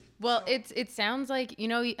Well, it sounds like, you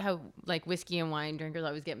know how like whiskey and wine drinkers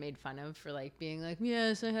always get made fun of for like being like,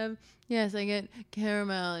 yes, I get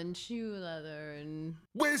caramel and shoe leather and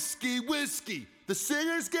Whiskey, the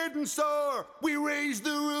singer's getting sore. We raised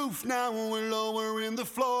the roof, now we're lowering the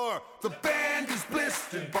floor. The band is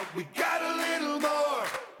blistered, but we got a little more.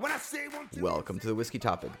 When I say one, two, Welcome to the Whiskey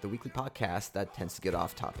Topic, the weekly podcast that tends to get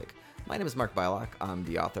off topic. My name is Mark Bylock. I'm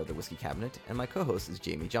the author of The Whiskey Cabinet, and my co-host is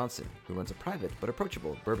Jamie Johnson, who runs a private but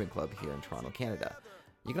approachable bourbon club here in Toronto, Canada.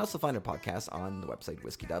 You can also find our podcast on the website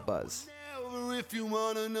whiskey.buzz. never if you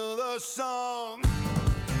want another song.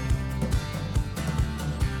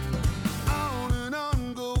 On and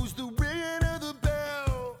on goes the ringing of the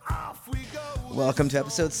bell. Off we go. Welcome to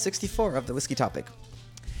episode 64 of The Whiskey Topic.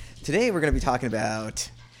 Today we're going to be talking about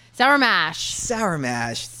sour mash sour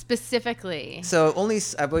mash. specifically. So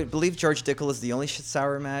I believe George Dickel is the only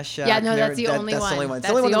sour mash. That's the only one. That's the only one.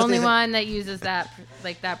 That's the only one that uses that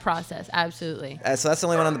process. Absolutely. So that's the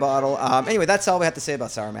only one on the bottle. Anyway, that's all we have to say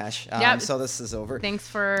about sour mash. Yep. So this is over. Thanks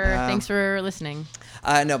for listening.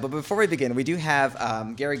 No, but before we begin, we do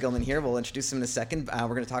have Gary Gillman here. We'll introduce him in a second. We're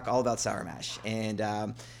going to talk all about sour mash and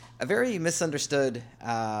a very misunderstood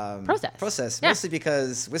process, Yeah. mostly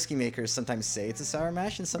because whiskey makers sometimes say it's a sour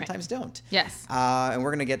mash and sometimes don't. Yes. And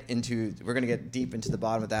we're going to get deep into the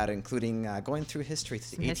bottom of that, including going through history,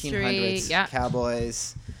 the 1800s, yeah.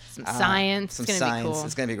 Cowboys. Some science. Some it's gonna science. Be cool.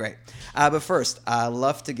 It's going to be great. But first, I'd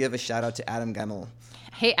love to give a shout out to Adam Gemmel.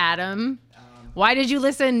 Hey, Adam. Why did you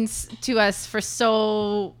listen to us for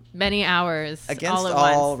so many hours Against all at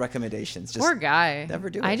all once? recommendations. Poor guy.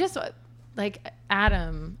 Never do it. I just,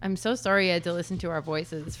 Adam, I'm so sorry you had to listen to our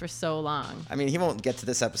voices for so long. I mean, he won't get to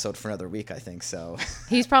this episode for another week, I think, so.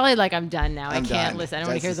 He's probably like, I'm done now. I I'm can't done. listen. I don't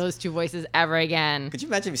want to hear those two voices ever again. Could you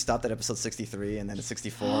imagine if he stopped at episode 63 and then at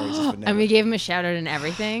 64? He just would never. And we gave him a shout out and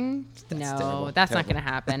everything? That's No, terrible. that's not Terrible. going to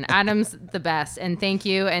happen. Adam's the best. And thank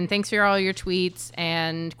you. And thanks for all your tweets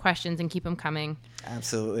and questions, and keep them coming.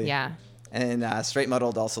 Absolutely. Yeah. And Straight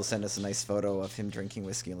Muddled also sent us a nice photo of him drinking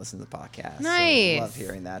whiskey and listening to the podcast. Nice. So love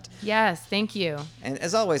hearing that. Yes, thank you. And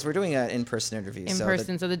as always, we're doing an in-person interview. In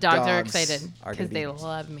person, so the dogs are excited are because gonna they be-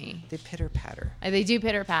 love me. They pitter-patter. They do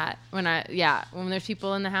pitter pat when there's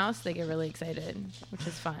people in the house, they get really excited, which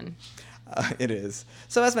is fun. It is.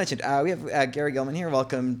 So as mentioned, we have Gary Gillman here.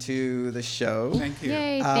 Welcome to the show. Thank you.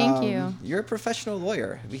 Yay, thank you. You're a professional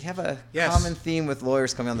lawyer. We have a Yes. common theme with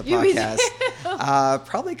lawyers coming on the Yeah, we podcast.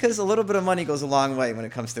 Probably because a little bit of money goes a long way when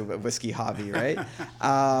it comes to a whiskey hobby, right?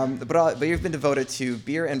 But you've been devoted to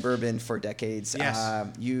beer and bourbon for decades. Yes.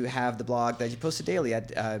 You have the blog that you post daily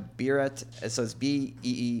at Beeret, so it's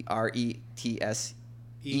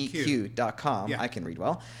BEERETSEQ.com. Yeah. I can read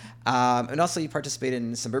well. And also you participate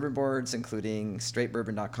in some bourbon boards, including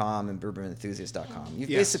straightbourbon.com and bourbonenthusiast.com.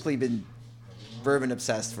 You've Yes. basically been bourbon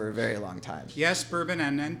obsessed for a very long time. Yes, bourbon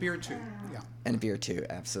and beer too. Yeah. And beer too,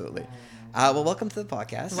 absolutely. Well, welcome to the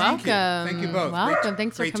podcast. Welcome. Thank you both. Welcome.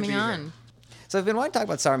 Thanks for Great to coming be here. on. So I've been wanting to talk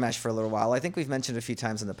about sour mash for a little while. I think we've mentioned it a few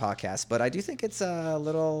times in the podcast, but I do think it's a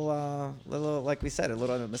little, like we said, a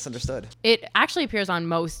little misunderstood. It actually appears on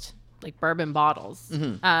most like bourbon bottles.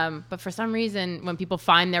 But for some reason, when people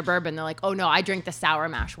find their bourbon, they're like, oh no, I drink the sour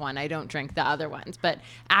mash one. I don't drink the other ones. But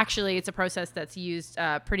actually, it's a process that's used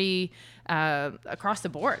pretty across the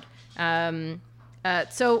board.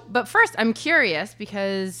 But first, I'm curious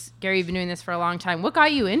because Gary, you've been doing this for a long time. What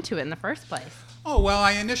got you into it in the first place? Oh, well,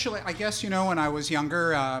 I guess, when I was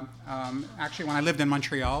younger, actually when I lived in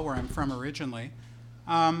Montreal, where I'm from originally,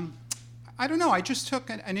 I don't know, I just took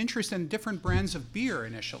an interest in different brands of beer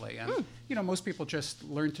initially. And, most people just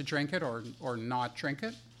learn to drink it or not drink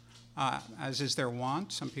it, as is their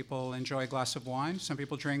want. Some people enjoy a glass of wine. Some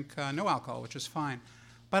people drink no alcohol, which is fine.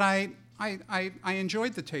 But I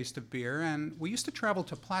enjoyed the taste of beer, and we used to travel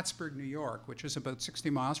to Plattsburgh, New York, which is about 60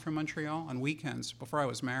 miles from Montreal, on weekends before I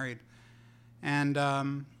was married. And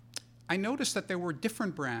I noticed that there were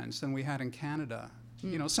different brands than we had in Canada.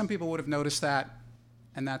 Some people would have noticed that,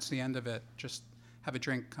 and that's the end of it. Just have a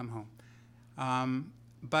drink, come home.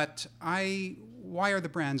 But why are the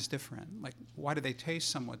brands different? Like, why do they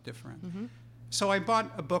taste somewhat different? Mm-hmm. So I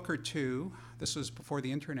bought a book or two. This was before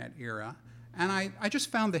the internet era. And I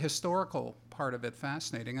just found the historical part of it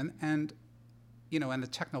fascinating and the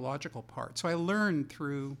technological part. So I learned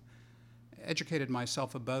educated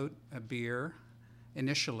myself about a beer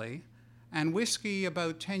initially, and whiskey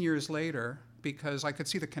about 10 years later, because I could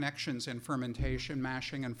see the connections in fermentation,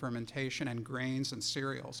 mashing and fermentation, and grains and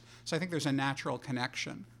cereals. So I think there's a natural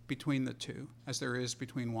connection between the two, as there is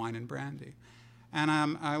between wine and brandy. And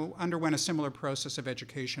I underwent a similar process of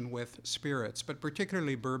education with spirits, but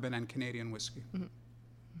particularly bourbon and Canadian whiskey.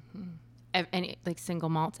 Mm-hmm. any like single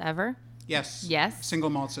malts ever? Yes. Yes. Single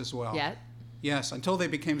malts as well. Yeah. Yes, until they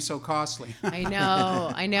became so costly. I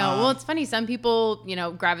know. Well, it's funny. Some people,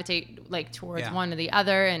 gravitate like towards Yeah. one or the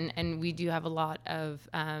other, and we do have a lot of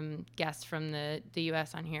guests from the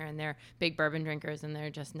U.S. on here, and they're big bourbon drinkers, and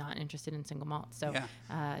they're just not interested in single malt. So,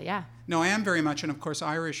 yeah. No, I am very much, and of course,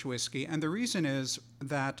 Irish whiskey. And the reason is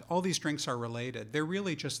that all these drinks are related. They're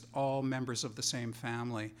really just all members of the same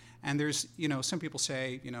family. And there's, some people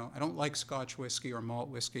say, I don't like Scotch whiskey or malt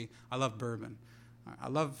whiskey. I love bourbon. I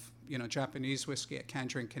love, Japanese whiskey. I can't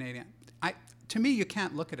drink Canadian. To me, you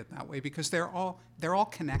can't look at it that way because they're all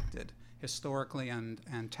connected historically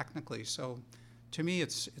and technically. So, to me,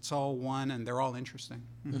 it's all one, and they're all interesting.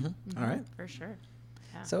 Mm-hmm. All right, for sure.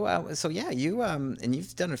 Yeah. So you and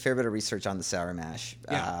you've done a fair bit of research on the sour mash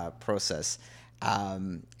process,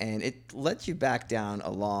 and it led you back down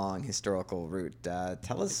a long historical route.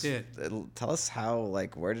 Tell us how,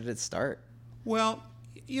 where did it start? Well,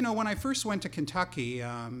 when I first went to Kentucky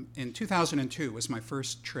in 2002 was my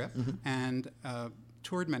first trip, and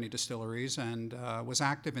toured many distilleries, and was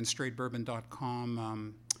active in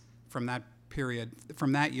straightbourbon.com from that period,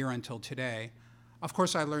 from that year until today. Of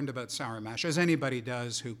course, I learned about sour mash, as anybody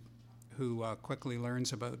does who quickly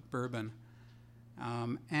learns about bourbon.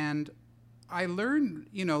 And I learned,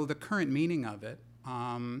 the current meaning of it.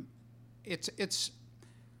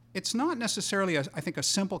 It's not necessarily, I think, a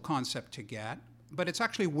simple concept to get, but it's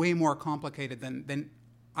actually way more complicated than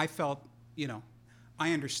I felt,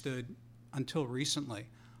 I understood until recently.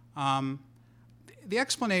 The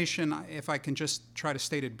explanation, if I can just try to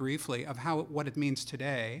state it briefly, of what it means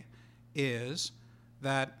today is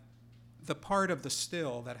that the part of the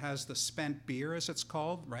still that has the spent beer, as it's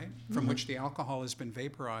called, right, from which the alcohol has been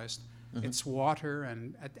vaporized, it's water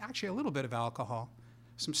and actually a little bit of alcohol,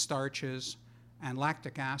 some starches, and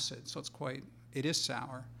lactic acid. So it is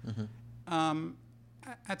sour.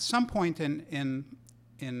 At some point in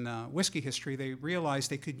whiskey history, they realized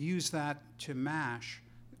they could use that to mash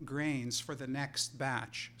grains for the next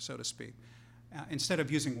batch, so to speak. Instead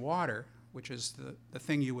of using water, which is the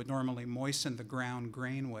thing you would normally moisten the ground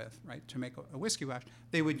grain with, right, to make a whiskey mash,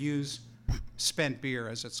 they would use spent beer,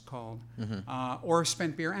 as it's called, or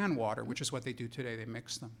spent beer and water, which is what they do today. They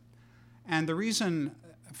mix them. And the reason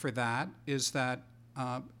for that is that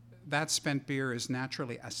that spent beer is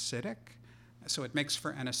naturally acidic, so it makes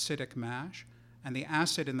for an acidic mash, and the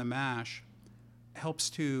acid in the mash helps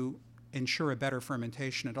to ensure a better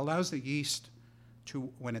fermentation. It allows the yeast to,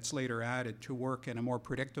 when it's later added, to work in a more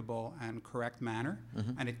predictable and correct manner,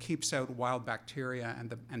 and it keeps out wild bacteria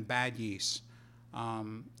and bad yeast.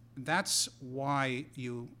 That's why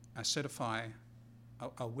you acidify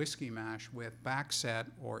a whiskey mash with backset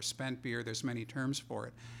or spent beer. There's many terms for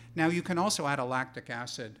it. Now, you can also add a lactic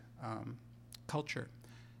acid culture,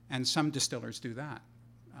 and some distillers do that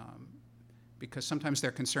because sometimes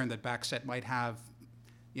they're concerned that backset might have,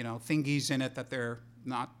 thingies in it that they're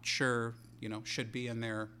not sure, should be in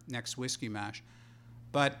their next whiskey mash.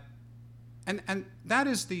 But, and that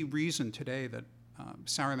is the reason today that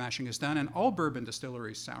sour mashing is done, and all bourbon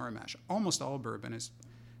distilleries sour mash. Almost all bourbon is,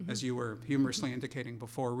 as you were humorously indicating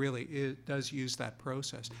before, really it does use that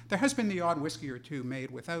process. There has been the odd whiskey or two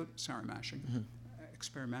made without sour mashing,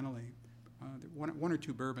 experimentally. One or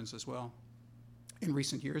two bourbons as well in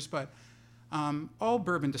recent years, but all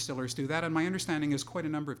bourbon distillers do that, and my understanding is quite a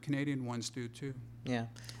number of Canadian ones do too. Yeah.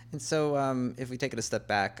 And so if we take it a step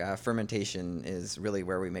back, fermentation is really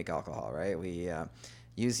where we make alcohol, right? We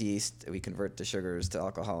use yeast, we convert the sugars to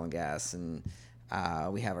alcohol and gas, and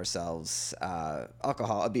we have ourselves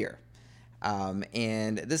alcohol, a beer.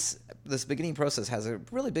 And this beginning process has a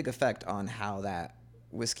really big effect on how that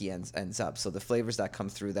whiskey ends up. So the flavors that come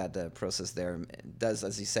through that process there does,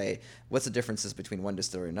 as you say, what's the differences between one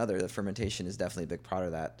distillery and another? The fermentation is definitely a big part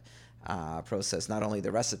of that process. Not only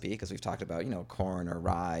the recipe, because we've talked about corn or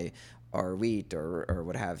rye or wheat or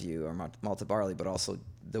what have you, or malted barley, but also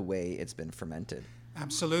the way it's been fermented.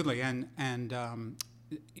 Absolutely, and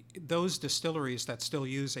those distilleries that still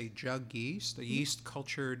use a jug yeast, the yeast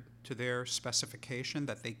cultured to their specification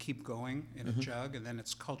that they keep going in a jug, and then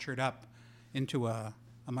it's cultured up into a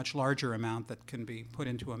much larger amount that can be put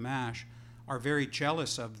into a mash, are very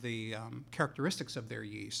jealous of the characteristics of their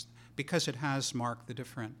yeast because it has marked the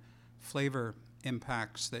different flavor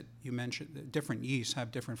impacts that you mentioned. Different yeasts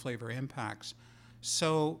have different flavor impacts.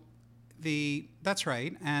 So that's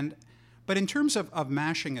right. But in terms of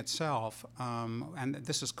mashing itself, and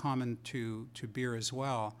this is common to beer as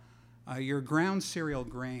well, your ground cereal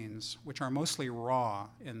grains, which are mostly raw,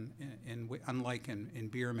 unlike in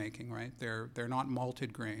beer making, right? They're not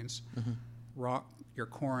malted grains. Raw, your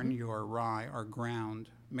corn, your rye are ground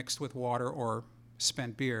mixed with water or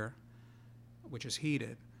spent beer, which is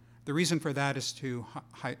heated. The reason for that is to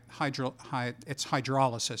it's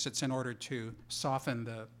hydrolysis. It's in order to soften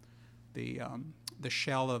the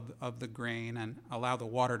shell of the grain and allow the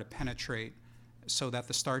water to penetrate so that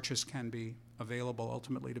the starches can be available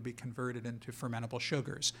ultimately to be converted into fermentable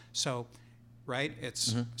sugars. So, right,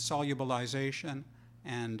 it's solubilization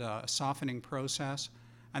and a softening process.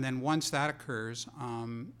 And then once that occurs,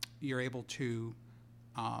 you're able to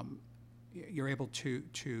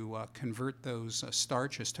convert those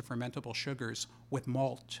starches to fermentable sugars with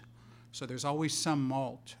malt. So there's always some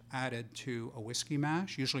malt added to a whiskey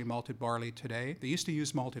mash, usually malted barley today. They used to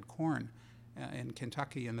use malted corn in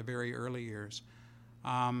Kentucky in the very early years.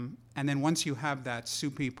 And then once you have that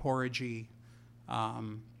soupy, porridgey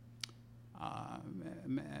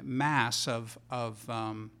mass of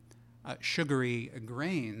sugary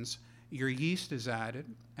grains, your yeast is added,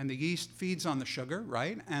 and the yeast feeds on the sugar,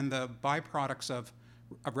 right? And the byproducts of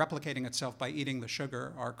replicating itself by eating the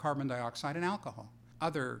sugar are carbon dioxide and alcohol.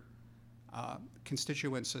 Other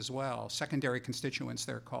constituents as well, secondary constituents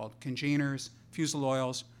they're called. Congeners, fusel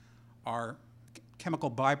oils are chemical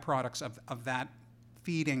byproducts of that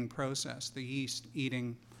feeding process, the yeast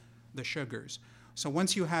eating the sugars. So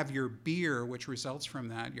once you have your beer, which results from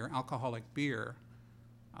that, your alcoholic beer,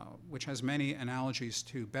 which has many analogies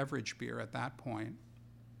to beverage beer at that point,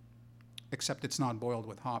 except it's not boiled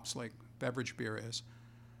with hops like beverage beer is,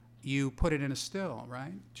 you put it in a still,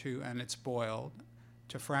 right? And it's boiled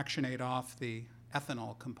to fractionate off the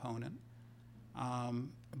ethanol component.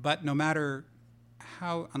 But no matter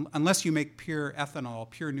how, unless you make pure ethanol,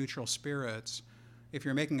 pure neutral spirits, if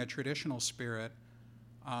you're making a traditional spirit,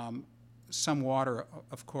 some water,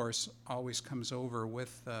 of course, always comes over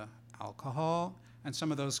with the alcohol, and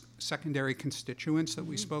some of those secondary constituents that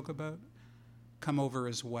we spoke about come over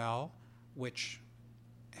as well, which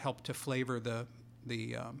help to flavor the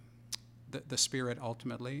spirit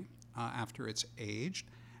ultimately after it's aged,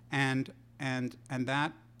 and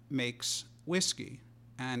that makes whiskey.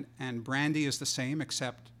 And brandy is the same,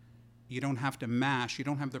 except you don't have to mash. You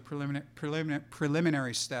don't have the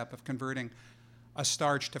preliminary step of converting a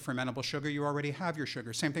starch to fermentable sugar. You already have your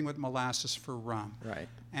sugar. Same thing with molasses for rum. Right.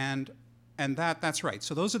 And that's right.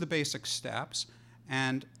 So those are the basic steps.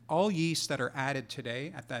 And all yeasts that are added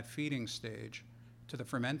today at that feeding stage to the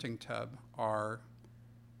fermenting tub are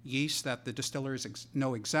yeasts that the distillers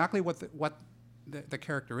know exactly what the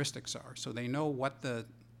characteristics are. So they know what the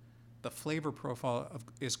flavor profile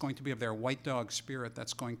is going to be of their white dog spirit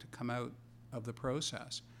that's going to come out of the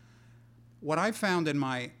process. What I found in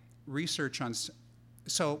my research on,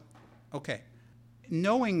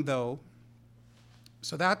 knowing though,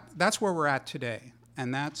 so that's where we're at today,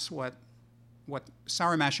 and that's what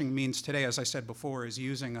sour mashing means today, as I said before, is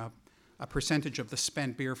using a percentage of the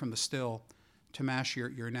spent beer from the still to mash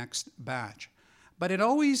your next batch. But it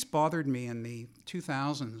always bothered me in the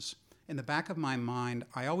 2000s. In the back of my mind,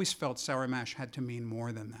 I always felt sour mash had to mean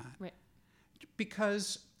more than that. Right.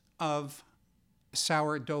 Because of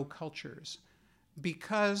sourdough cultures.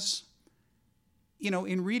 Because,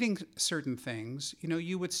 in reading certain things,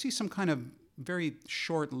 you would see some kind of very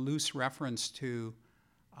short, loose reference to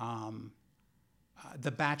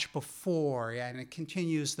the batch before, and it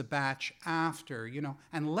continues the batch after,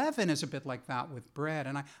 And leaven is a bit like that with bread.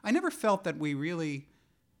 And I never felt that we really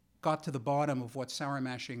got to the bottom of what sour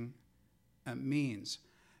mashing means.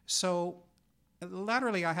 So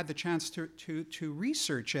laterally, I had the chance to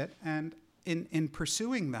research it, and in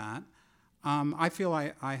pursuing that, I feel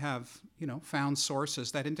I have found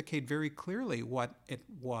sources that indicate very clearly what it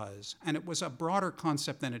was, and it was a broader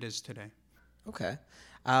concept than it is today. Okay,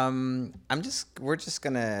 we're just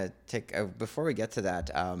gonna take before we get to that.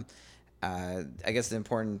 I guess the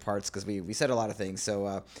important parts, because we said a lot of things.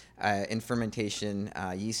 So in fermentation,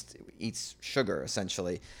 yeast eats sugar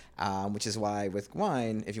essentially, which is why with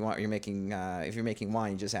wine, if you're making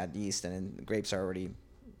wine, you just add yeast, and then grapes are already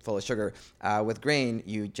full of sugar. With grain,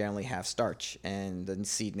 you generally have starch, and the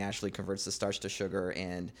seed naturally converts the starch to sugar,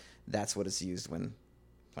 and that's what is used when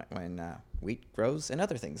wheat grows and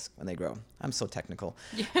other things when they grow. I'm so technical.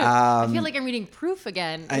 I feel like I'm reading proof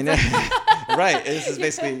again. I know. Right. This is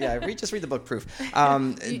basically, just read the book Proof.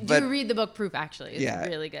 Do read the book Proof, actually. It's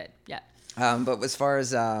really good. Yeah. But as far as,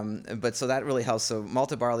 so that really helps. So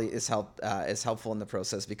malted barley is helpful in the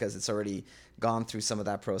process because it's already gone through some of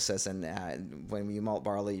that process. And when you malt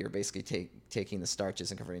barley, you're basically taking the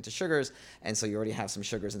starches and converting to sugars. And so you already have some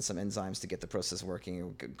sugars and some enzymes to get the process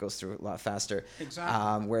working. It goes through a lot faster.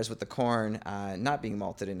 Exactly. Whereas with the corn, not being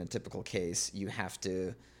malted in a typical case, you have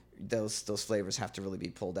to those flavors have to really be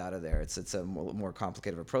pulled out of there. It's a more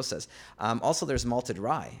complicated of a process. Also, there's malted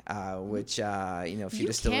rye, which if you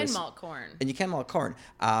distill can malt corn. And you can malt corn.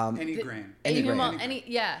 Any grain. Any grain.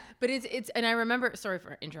 But it's and I remember. Sorry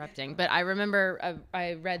for interrupting, but I remember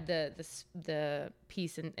I read the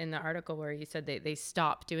piece in the article where you said they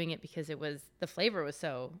stopped doing it because the flavor was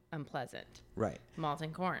so unpleasant. Right.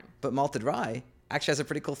 Malting corn. But malted rye actually has a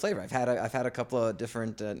pretty cool flavor. I've had a couple of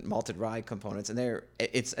different malted rye components, and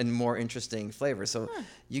it's a more interesting flavor. So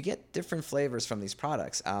you get different flavors from these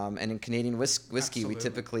products. And in Canadian whiskey, we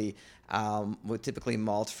typically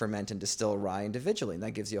malt, ferment, and distill rye individually, and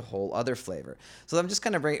that gives you a whole other flavor. So I'm just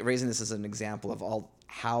kind of raising this as an example of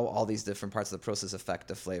how all these different parts of the process affect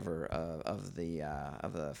the flavor of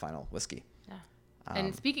the final whiskey. Yeah.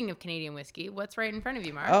 And speaking of Canadian whiskey, what's right in front of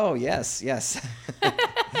you, Mark? Oh yes.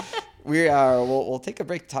 We'll take a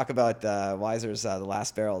break to talk about Weiser's The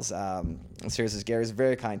Last Barrels. Seriously, Gary's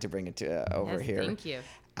very kind to bring it over here. Thank you.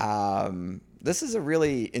 This is a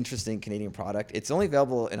really interesting Canadian product. It's only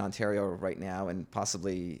available in Ontario right now, and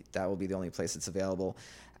possibly that will be the only place it's available.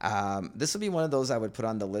 This would be one of those I would put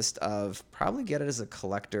on the list of probably get it as a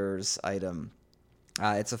collector's item.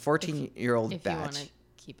 It's a 14-year-old batch. If you want to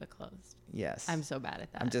keep it closed. Yes. I'm so bad at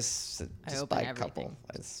that. I'm just I buy a everything, couple.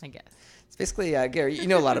 I guess. It's basically, Gary, you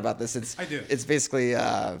know a lot about this. I do. It's basically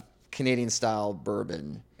Canadian-style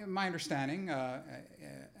bourbon. My understanding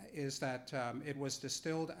is that it was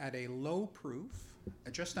distilled at a low proof,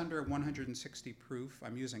 just under 160 proof.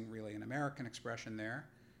 I'm using really an American expression there.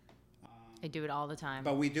 I do it all the time.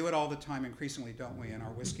 But we do it all the time increasingly, don't we, in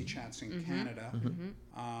our whiskey chats in Canada.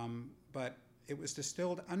 But it was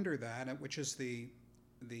distilled under that, which is the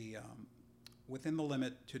within the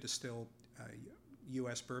limit to distill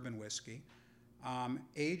U.S. bourbon whiskey,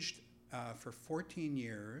 aged for 14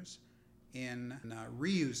 years in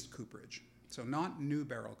reused cooperage, so not new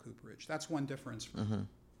barrel cooperage. That's one difference.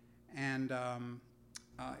 And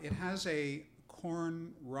it has a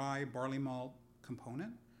corn, rye, barley malt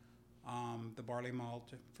component. The barley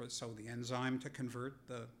malt, so the enzyme to convert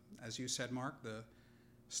as you said, Mark, the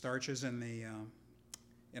starches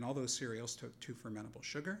in all those cereals to fermentable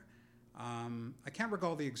sugar. I can't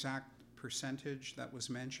recall the exact percentage that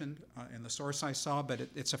was mentioned in the source I saw, but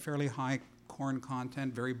it's a fairly high corn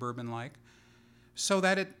content, very bourbon-like, so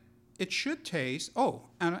that it should taste. Oh,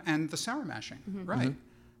 and the sour mashing, right?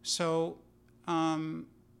 So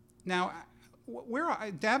now,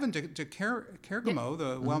 Davin de Kergamo,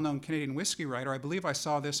 the well-known Canadian whiskey writer, I believe I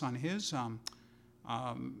saw this on his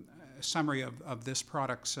summary of this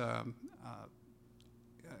product's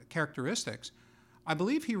characteristics. I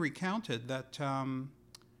believe he recounted that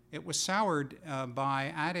it was soured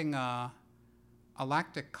by adding a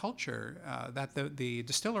lactic culture, that the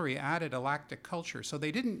distillery added a lactic culture. So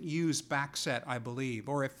they didn't use backset, I believe,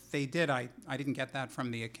 or if they did, I didn't get that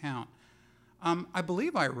from the account. I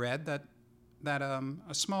believe I read that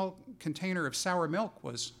a small container of sour milk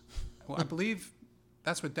was, I believe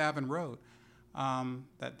that's what Davin wrote,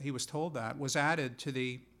 that he was told that was added to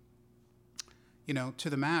the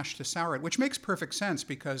mash to sour it, which makes perfect sense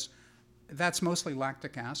because that's mostly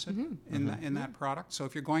lactic acid in that product. So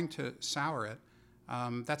if you're going to sour it,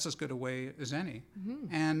 that's as good a way as any.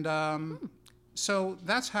 And so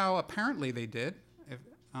that's how apparently they did,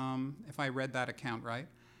 if I read that account right.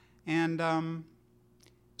 And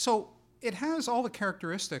so it has all the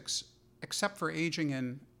characteristics except for aging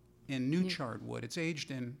in new charred wood. It's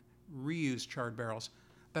aged in reused charred barrels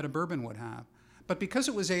that a bourbon would have. But because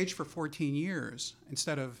it was aged for 14 years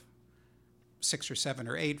instead of 6 or 7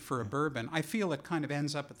 or 8 for a bourbon, I feel it kind of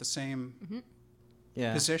ends up at the same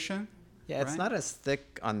position. Yeah, it's not as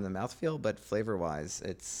thick on the mouthfeel, but flavor-wise,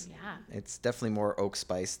 it's definitely more oak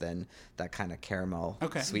spice than that kind of caramel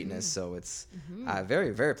sweetness. So it's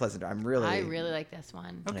very, very pleasant. I really like this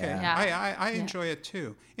one. Okay, yeah. I enjoy it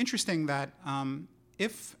too. Interesting that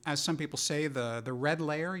if, as some people say, the red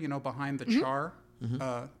layer, behind the char,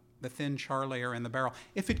 the thin char layer in the barrel,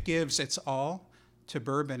 if it gives its all to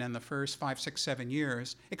bourbon in the first 5, 6, 7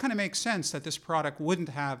 years, it kind of makes sense that this product wouldn't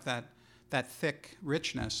have that thick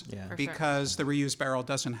richness because the reused barrel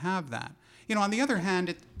doesn't have that. On the other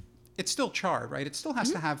hand, it's still charred, right? It still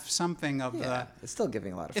has to have something of the... It's still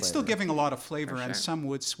giving a lot of flavor. It's still giving a lot of flavor and some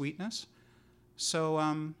wood sweetness. So,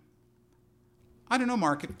 I don't know,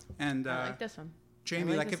 Mark, and... I like this one.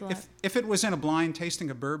 Jamie, if it was in a blind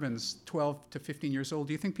tasting of bourbons 12 to 15 years old,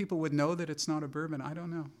 do you think people would know that it's not a bourbon? I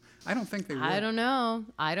don't know. I don't think they would. I don't know.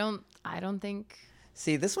 I don't think...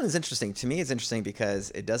 See, this one is interesting. To me, it's interesting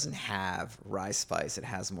because it doesn't have rye spice. It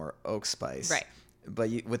has more oak spice. Right. but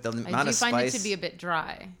with the I amount do of find spice, it to be a bit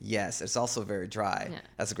dry. yes, it's also very dry. Yeah.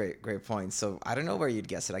 That's a great point. So I don't know where you'd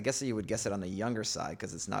guess it. I guess you would guess it on the younger side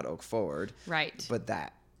because it's not oak forward. Right. But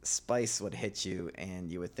that spice would hit you,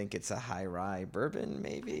 and you would think it's a high rye bourbon,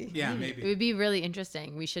 maybe. Yeah, It maybe. would be really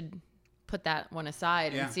interesting. We should put that one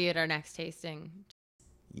aside Yeah. and see at our next tasting.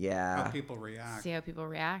 Yeah. How people react. See how people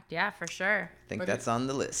react. Yeah, for sure. I think But that's on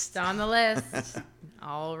the list. It's on the list.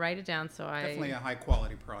 I'll write it down so I. Definitely a high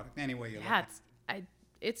quality product. Anyway, you look Yeah, at it.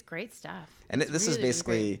 it's great stuff. And It's this really, is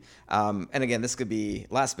really basically, and again, this could be,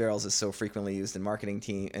 last barrels is so frequently used in marketing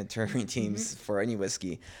team and touring teams for any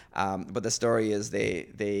whiskey. But the story is they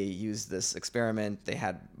used this experiment. They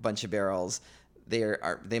had a bunch of barrels.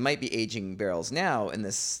 They might be aging barrels now in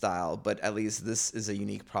this style, but at least this is a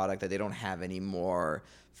unique product that they don't have any more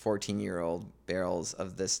 14-year-old barrels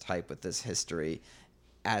of this type with this history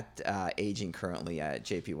at aging currently at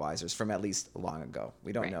J.P. Weiser's from at least long ago.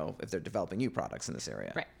 We don't Right. know if they're developing new products in this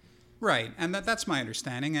area. Right. Right, and that's my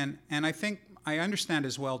understanding, and I think I understand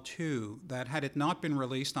as well too that had it not been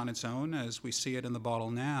released on its own as we see it in the bottle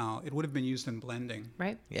now, it would have been used in blending.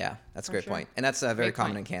 Right. Yeah, that's a For great sure. point. And that's very Great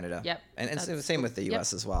common point. in Canada. Yep, And it's the that's same with the cool.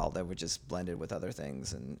 US as well. That would just blend it with other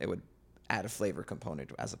things and it would add a flavor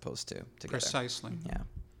component as opposed to together. Precisely. Yeah.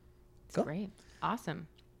 It's Cool. great. Awesome.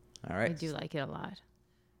 All I right. do like it a lot.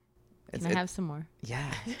 It's- Can I have some more?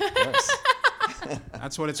 Yeah, of course.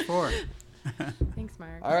 That's what it's for. Thanks,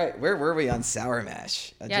 Mark. All right, where were we on sour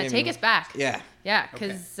mash? Yeah, Jamie, take us back. Yeah. Yeah,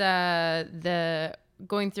 because the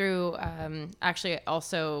going through. Actually, I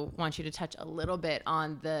also want you to touch a little bit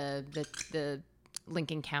on the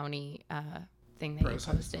Lincoln County thing that Process.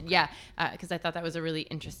 you posted. Yeah, because I thought that was a really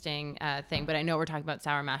interesting thing. But I know we're talking about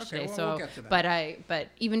sour mash Okay, today, well, so we'll get to that. but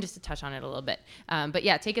even just to touch on it a little bit. But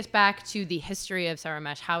yeah, take us back to the history of sour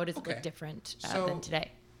mash. How does it Okay. look different So- than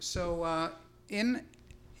today? So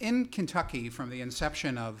in Kentucky, from the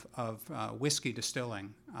inception of whiskey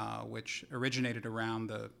distilling, which originated around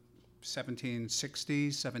the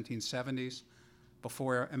 1760s, 1770s,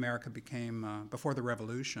 before America became before the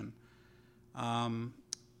Revolution.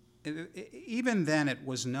 Even then, it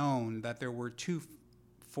was known that there were two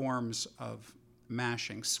forms of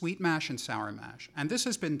mashing: sweet mash and sour mash, and this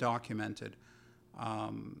has been documented.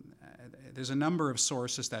 There's a number of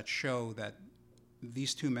sources that show that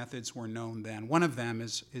these two methods were known then. One of them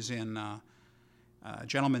is in a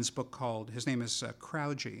gentleman's book called, his name is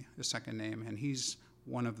Crougy, his second name, and he's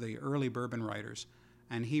one of the early bourbon writers,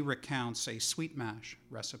 and he recounts a sweet mash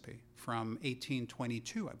recipe from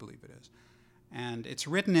 1822, I believe it is. And it's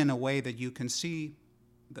written in a way that you can see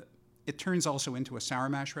that it turns also into a sour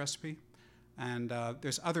mash recipe, and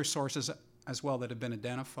there's other sources as well that have been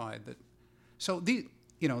identified that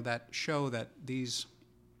that show that these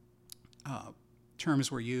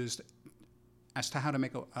terms were used as to how to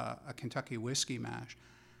make a Kentucky whiskey mash.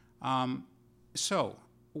 So,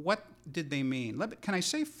 what did they mean? Can I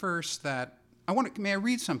say first that may I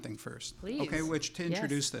read something first? Please. Okay, which to Yes.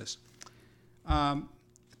 introduce this.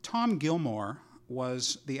 Tom Gilmore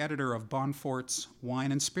was the editor of Bonfort's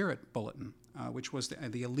Wine and Spirit Bulletin, which was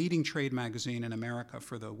the leading trade magazine in America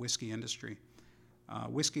for the whiskey industry.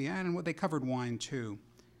 Whiskey, and they covered wine too.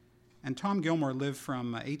 And Tom Gilmore lived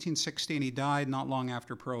from 1860, and he died not long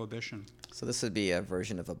after Prohibition. So this would be a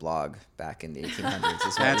version of a blog back in the 1800s. Is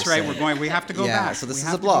what That's you're right. saying. We have to go yeah, back. so this We is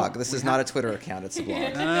have a to blog. go- This we is have- not a Twitter account. It's a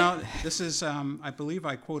blog. No. This is, I believe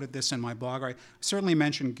I quoted this in my blog. I certainly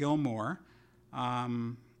mentioned Gilmore.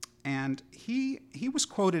 And he was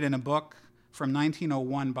quoted in a book from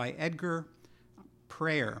 1901 by Edgar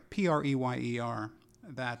Preyer, Preyer,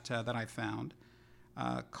 that I found,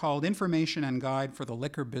 called "Information and Guide for the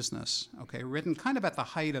Liquor Business." Okay, written kind of at the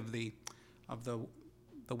height of the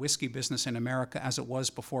whiskey business in America as it was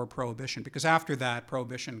before Prohibition, because after that,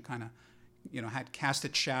 Prohibition kind of, had cast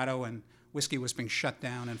its shadow, and whiskey was being shut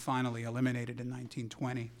down and finally eliminated in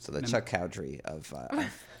 1920. So the Chuck Cowdery of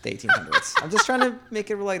the 1800s. I'm just trying to make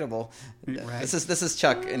it relatable. Right. This is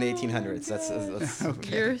Chuck in the 1800s. That's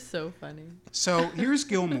Okay. You're so funny. So here's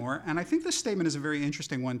Gilmore, and I think this statement is a very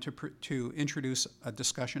interesting one to introduce a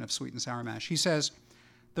discussion of sweet and sour mash. He says,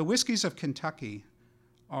 "The whiskeys of Kentucky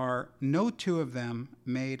are no two of them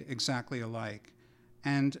made exactly alike,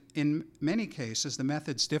 and in many cases the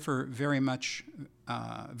methods differ very much,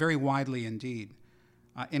 very widely indeed.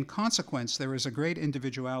 In consequence, there is a great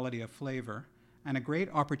individuality of flavor, and a great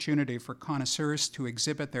opportunity for connoisseurs to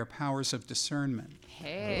exhibit their powers of discernment.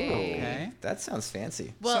 Hey. Okay. That sounds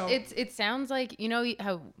fancy. Well, So- it sounds like, you know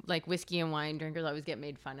how like whiskey and wine drinkers always get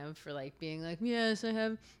made fun of for like being like, yes,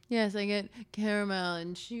 I get caramel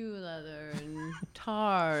and shoe leather and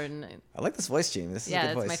tar and I like this voice, Jamie. This is a yeah, good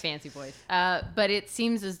that's voice. my fancy voice. But it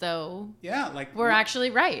seems as though Yeah, like we're actually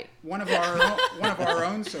right. one of our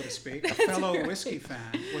own, so to speak, a fellow whiskey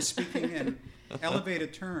fan, was speaking in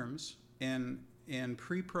elevated terms in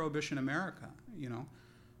pre-Prohibition America, you know,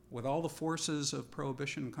 with all the forces of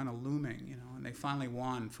Prohibition kind of looming, you know, and they finally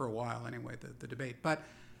won for a while anyway, the debate. But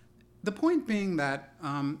the point being that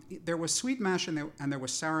there was sweet mash and there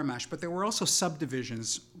was sour mash, but there were also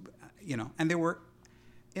subdivisions, you know, and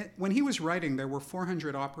when he was writing, there were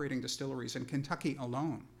 400 operating distilleries in Kentucky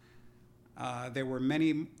alone. There were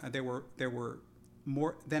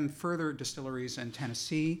more then further distilleries in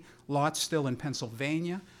Tennessee, lots still in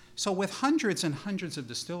Pennsylvania. So with hundreds and hundreds of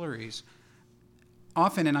distilleries,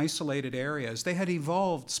 often in isolated areas, they had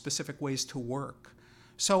evolved specific ways to work.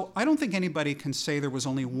 So I don't think anybody can say there was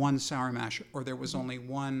only one sour mash or there was only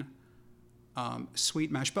one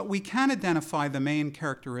sweet mash, but we can identify the main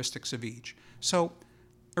characteristics of each. So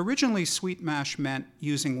originally, sweet mash meant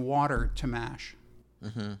using water to mash,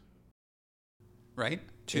 right?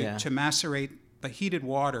 To macerate. The heated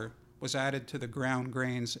water was added to the ground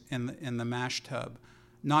grains in the mash tub,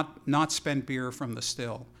 not spent beer from the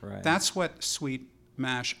still. Right. That's what sweet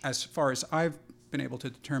mash, as far as I've been able to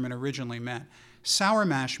determine, originally meant. Sour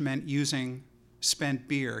mash meant using spent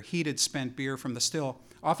beer, heated spent beer from the still.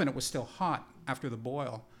 Often it was still hot after the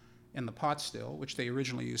boil in the pot still, which they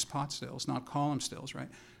originally used pot stills, not column stills, right?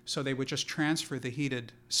 So they would just transfer the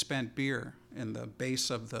heated spent beer in the base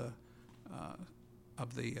of the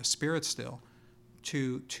spirit still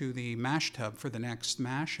to the mash tub for the next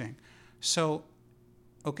mashing. So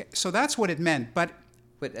that's what it meant. But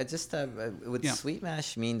just would Yeah. sweet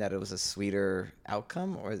mash mean that it was a sweeter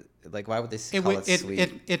outcome, or like why would they call it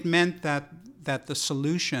sweet? It meant that the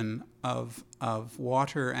solution of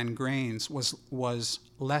water and grains was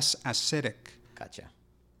less acidic. Gotcha.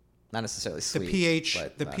 Not necessarily sweet.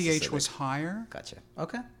 The pH was higher. Gotcha.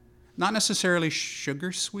 Okay. Not necessarily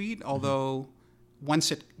sugar sweet, although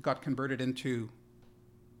once it got converted into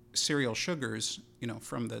cereal sugars, you know,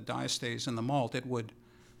 from the diastase in the malt, it would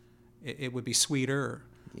be sweeter.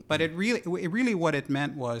 But it really what it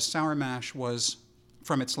meant was sour mash was,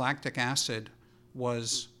 from its lactic acid,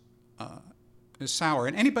 was sour.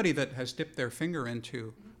 And anybody that has dipped their finger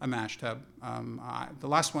into a mash tub, the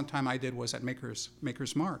last one time I did was at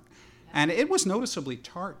Maker's Mark, and it was noticeably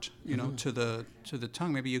tart, you know, to the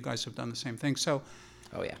tongue. Maybe you guys have done the same thing. So,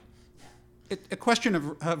 Oh yeah. a question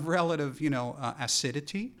of relative, you know,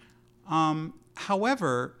 acidity.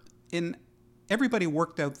 However, everybody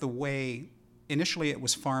worked out the way. Initially, it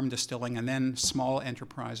was farm distilling, and then small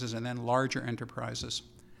enterprises, and then larger enterprises,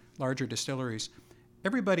 larger distilleries.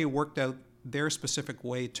 Everybody worked out their specific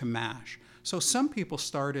way to mash. So some people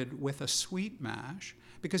started with a sweet mash,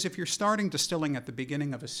 because if you're starting distilling at the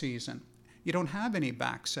beginning of a season, you don't have any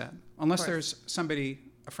back set, unless there's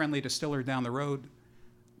a friendly distiller down the road,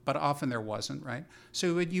 but often there wasn't, right?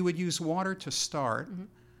 So you would use water to start,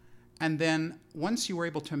 and then once you were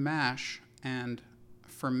able to mash and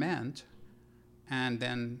ferment, and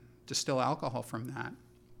then distill alcohol from that,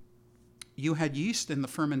 you had yeast in the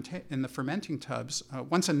fermenting tubs.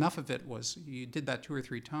 Once enough of it was, you did that 2 or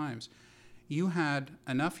 3 times, you had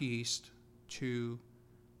enough yeast to,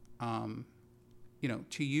 to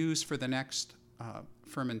use for the next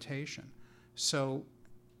fermentation. So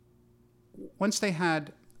once they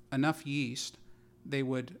had enough yeast,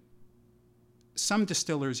 some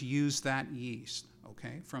distillers use that yeast,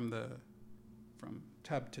 okay, from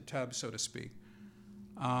tub to tub, so to speak.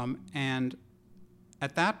 And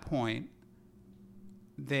at that point,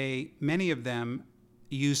 many of them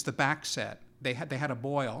used the back set. They had a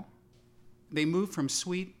boil. They moved from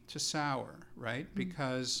sweet to sour, right?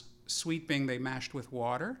 Because sweet being they mashed with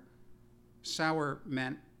water, sour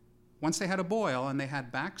meant once they had a boil and they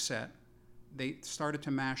had back set, they started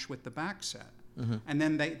to mash with the back set. And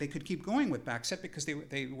then they could keep going with back set because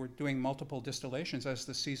they were doing multiple distillations as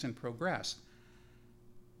the season progressed.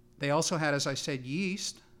 They also had, as I said,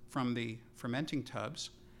 yeast from the fermenting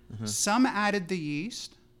tubs. Some added the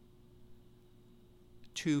yeast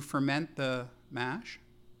to ferment the mash.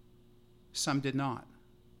 Some did not.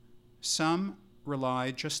 Some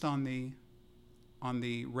relied just on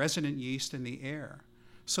the resident yeast in the air.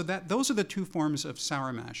 So those are the 2 forms of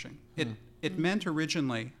sour mashing. It meant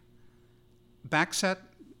originally back set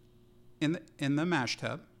in the mash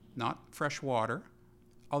tub, not fresh water,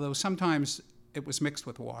 although sometimes it was mixed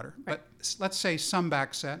with water. Right. But let's say some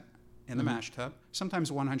back set in the mash tub,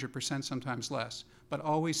 sometimes 100%, sometimes less, but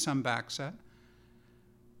always some back set.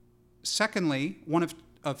 Secondly, one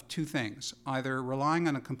of two things, either relying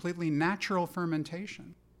on a completely natural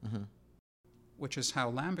fermentation, which is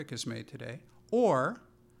how lambic is made today, or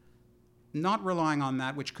not relying on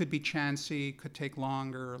that, which could be chancy, could take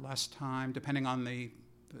longer or less time, depending on the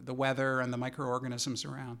weather and the microorganisms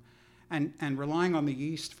around, and relying on the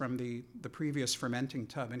yeast from the previous fermenting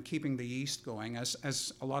tub and keeping the yeast going,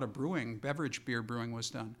 as a lot of beverage beer brewing was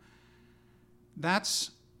done.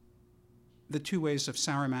 That's the two ways of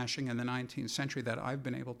sour mashing in the 19th century that I've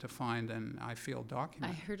been able to find and I feel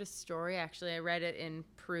documented. I heard a story, actually. I read it in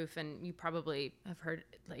Proof, and you probably have heard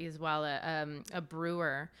it as well. A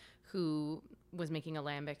brewer who was making a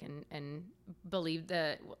lambic and believed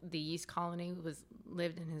that the yeast colony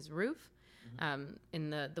lived in his roof, in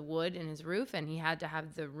the wood in his roof, and he had to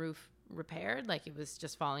have the roof repaired, like it was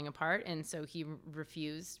just falling apart. And so he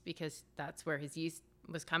refused because that's where his yeast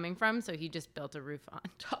was coming from. So he just built a roof on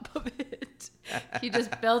top of it. He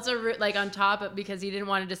just built a roof like on top of, because he didn't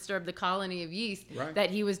want to disturb the colony of yeast that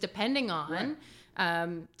he was depending on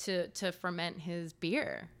to ferment his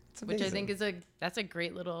beer, which I think is that's a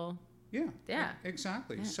great little. Yeah,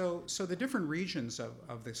 exactly. Yeah. So the different regions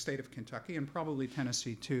of the state of Kentucky, and probably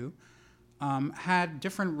Tennessee too, had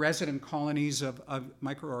different resident colonies of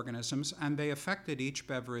microorganisms, and they affected each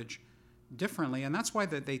beverage differently, and that's why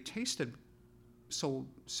they tasted so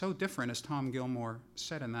different, as Tom Gilmore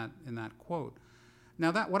said in that quote.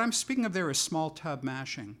 Now, that what I'm speaking of there is small tub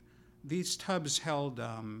mashing. These tubs held,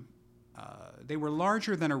 they were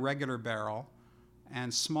larger than a regular barrel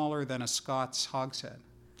and smaller than a Scots hogshead.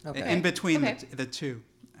 Okay. In between the two,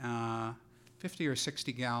 50 or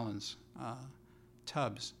 60 gallons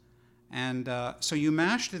tubs. And so you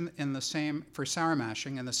mashed in the same, for sour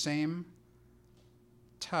mashing, in the same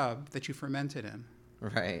tub that you fermented in.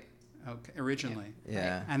 Right. Okay, originally.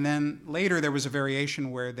 Yeah. And then later there was a variation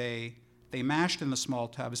where they mashed in the small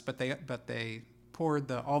tubs, but they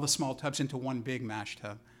poured all the small tubs into one big mash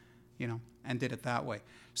tub, and did it that way.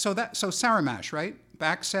 So sour mash, right?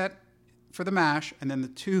 Back set for the mash, and then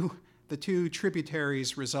the two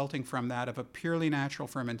tributaries resulting from that of a purely natural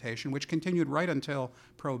fermentation, which continued right until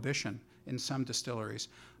Prohibition in some distilleries,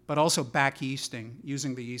 but also back yeasting,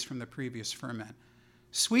 using the yeast from the previous ferment.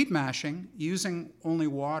 Sweet mashing, using only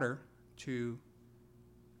water to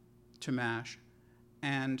mash,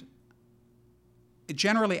 and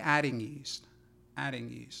generally adding yeast.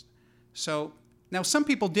 So now some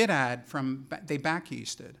people did add they back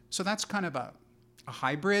yeasted. So that's kind of a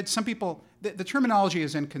hybrid. Some people, the terminology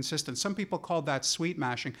is inconsistent. Some people call that sweet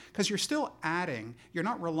mashing because you're still adding. You're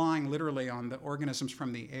not relying literally on the organisms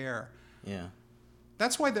from the air. Yeah.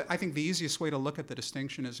 That's why I think the easiest way to look at the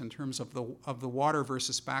distinction is in terms of the water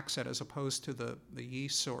versus backset as opposed to the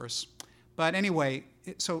yeast source. But anyway,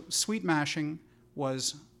 so sweet mashing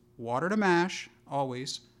was water to mash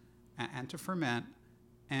always and to ferment,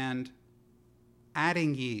 and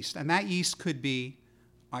adding yeast. And that yeast could be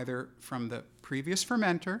either from the previous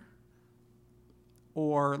fermenter,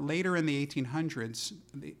 or later in the 1800s,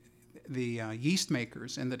 the yeast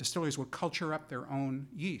makers and the distilleries would culture up their own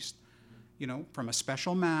yeast, from a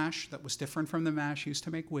special mash that was different from the mash used to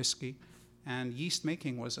make whiskey. And yeast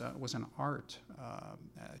making was an art.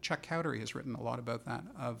 Chuck Cowdery has written a lot about that,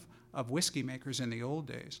 of whiskey makers in the old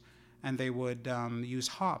days. And they would use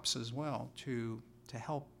hops as well to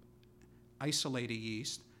help isolate a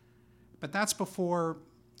yeast. But that's before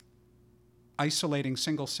isolating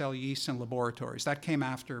single-cell yeast in laboratories. That came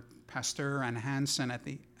after Pasteur and Hansen at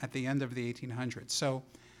the end of the 1800s. So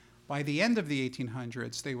by the end of the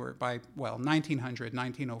 1800s,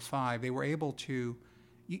 1905, they were able to,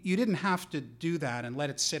 you didn't have to do that and let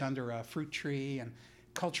it sit under a fruit tree and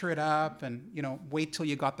culture it up and, wait till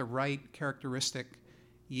you got the right characteristic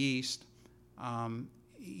yeast.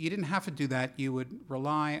 You didn't have to do that. You would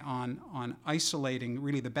rely on isolating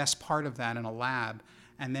really the best part of that in a lab,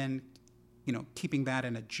 and then keeping that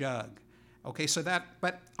in a jug. Okay,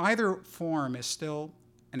 but either form is still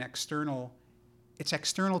it's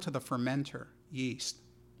external to the fermenter yeast,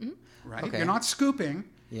 right? Okay. You're not scooping.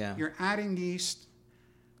 Yeah. You're adding yeast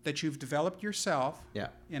that you've developed yourself. Yeah.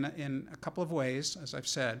 In a couple of ways, as I've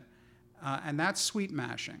said, and that's sweet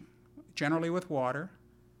mashing, generally with water,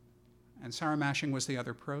 and sour mashing was the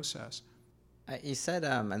other process. You said,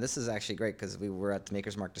 and this is actually great because we were at the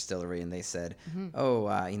Maker's Mark Distillery, and they said,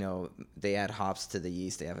 they add hops to the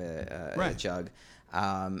yeast. They have a jug,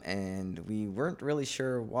 and we weren't really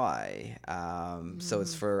sure why. So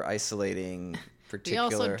it's for isolating particular.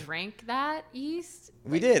 We also drank that yeast.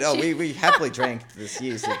 We did. Oh, we happily drank this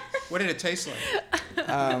yeast. What did it taste like?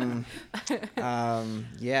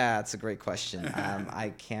 Yeah, it's a great question.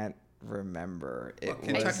 I can't remember.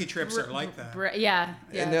 Kentucky trips are like that.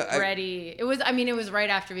 Bready. It was. I mean, it was right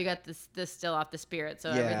after we got this still off the spirit, so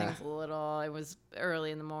everything's a little. It was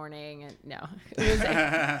early in the morning, and no, it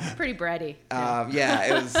was pretty bready.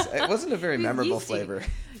 It wasn't a very memorable yeasty. flavor.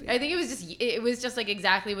 I think it was just like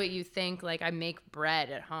exactly what you think. Like I make bread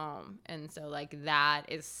at home, and so like that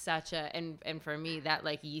is such a and for me that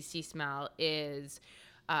like yeasty smell is.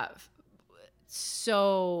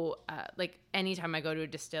 So like anytime I go to a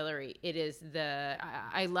distillery, it is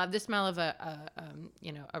I love the smell of a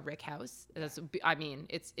rick house.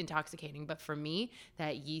 It's intoxicating, but for me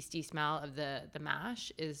that yeasty smell of the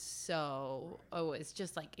mash is it's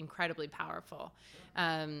just like incredibly powerful.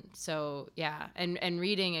 So yeah, and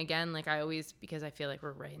reading again, like I always, because I feel like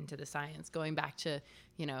we're right into the science, going back to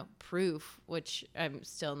proof, which I'm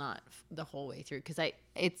still not the whole way through because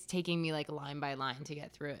it's taking me like line by line to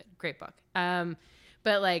get through it. Great book.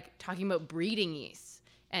 But like talking about breeding yeast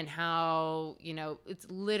and how, it's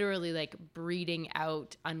literally like breeding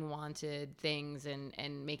out unwanted things and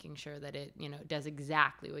making sure that it, does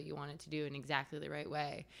exactly what you want it to do in exactly the right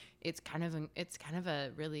way. It's kind of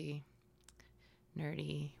a really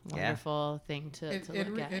nerdy, wonderful thing to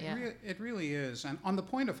look at. It really is. And on the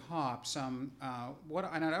point of hops, and I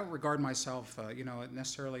don't regard myself,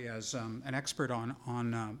 necessarily as an expert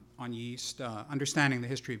on yeast, understanding the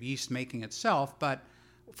history of yeast making itself. But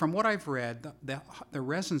from what I've read, the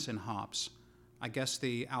resins in hops, I guess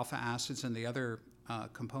the alpha acids and the other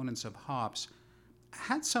components of hops,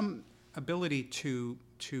 had some ability to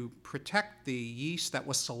protect the yeast that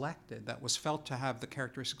was selected, that was felt to have the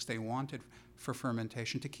characteristics they wanted for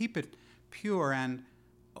fermentation, to keep it pure and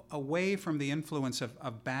away from the influence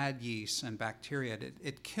of bad yeasts and bacteria.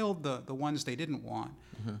 It killed the ones they didn't want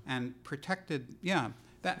and protected,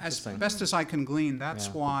 that as best as I can glean,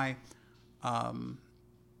 that's why hops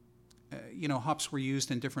were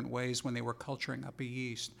used in different ways when they were culturing up a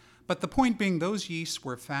yeast. But the point being, those yeasts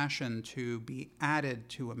were fashioned to be added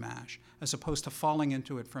to a mash as opposed to falling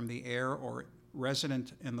into it from the air or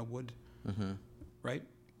resident in the wood, right?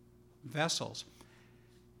 Vessels.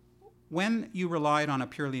 When you relied on a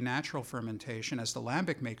purely natural fermentation, as the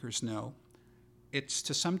lambic makers know, it's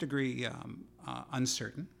to some degree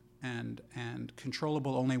uncertain and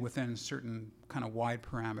controllable only within certain kind of wide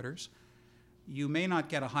parameters. You may not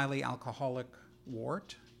get a highly alcoholic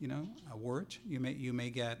wort, a wort. You may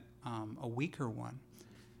get a weaker one.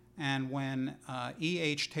 And when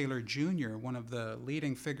E.H. Taylor Jr., one of the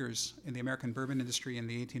leading figures in the American bourbon industry in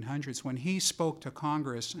the 1800s, when he spoke to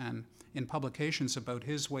Congress and in publications about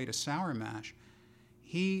his way to sour mash,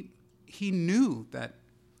 he knew that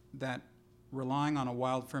relying on a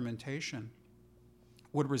wild fermentation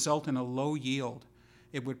would result in a low yield.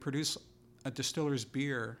 It would produce a distiller's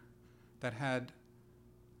beer that had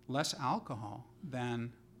less alcohol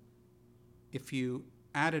than if you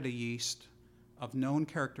added a yeast of known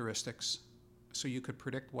characteristics so you could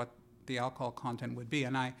predict what the alcohol content would be.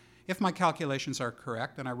 And if my calculations are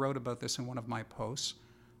correct, and I wrote about this in one of my posts,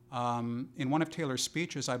 in one of Taylor's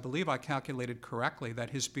speeches, I believe I calculated correctly that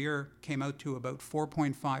his beer came out to about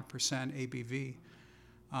 4.5%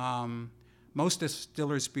 ABV. Most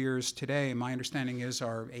distillers' beers today, my understanding is,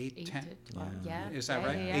 are 8, 10. To 12. Yeah. Is that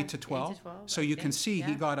right? 8 to 12? 8 to 12. So you can see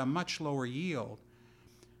he got a much lower yield.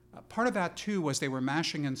 Part of that, too, was they were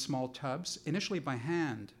mashing in small tubs, initially by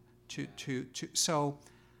hand. So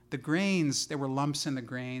the grains, there were lumps in the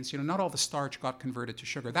grains. Not all the starch got converted to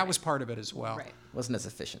sugar. That was part of it as well. Right. Wasn't as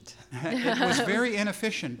efficient. It was very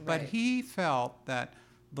inefficient, but he felt that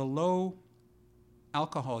the low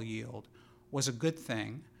alcohol yield was a good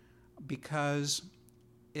thing because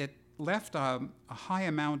it left a high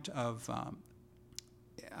amount of...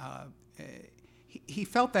 he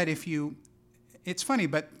felt that if you... It's funny,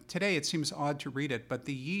 but today it seems odd to read it, but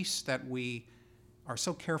the yeast that we are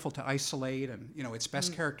so careful to isolate and, its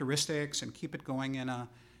best characteristics and keep it going in a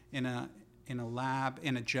lab,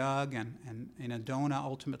 in a jug and in a donut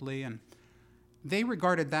ultimately, and they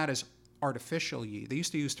regarded that as artificial yeast. They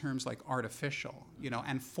used to use terms like artificial,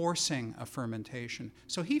 and forcing a fermentation.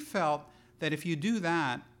 So he felt that if you do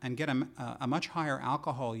that and get a much higher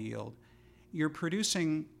alcohol yield, you're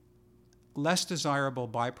producing less desirable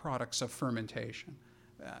byproducts of fermentation,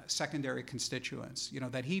 secondary constituents,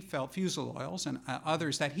 that he felt, fusel oils and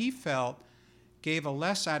others that he felt gave a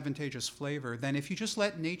less advantageous flavor than if you just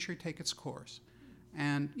let nature take its course.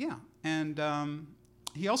 And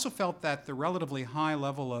he also felt that the relatively high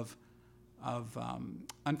level of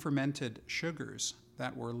unfermented sugars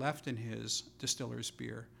that were left in his distiller's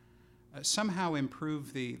beer somehow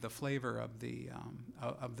improve the flavor of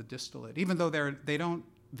the distillate, even though they don't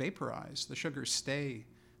vaporize. The sugars stay;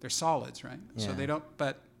 they're solids, right? Yeah. So they don't.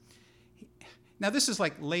 But now this is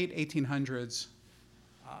like late 1800s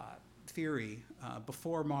theory,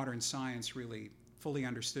 before modern science really fully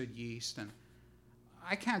understood yeast, and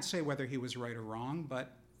I can't say whether he was right or wrong,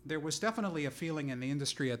 but there was definitely a feeling in the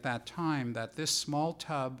industry at that time that this small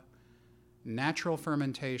tub, natural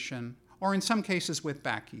fermentation, or in some cases with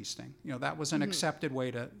back yeasting, that was an accepted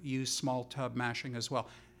way to use small tub mashing as well.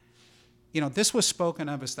 This was spoken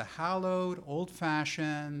of as the hallowed,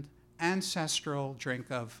 old-fashioned, ancestral drink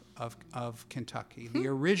of Kentucky, the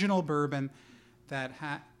original bourbon that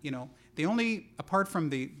had, the only, apart from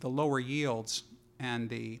the lower yields and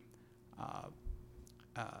the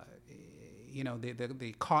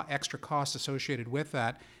extra cost associated with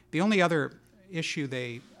that, the only other issue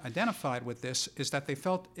they identified with this is that they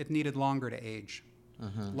felt it needed longer to age.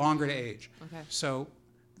 Longer to age. Okay. So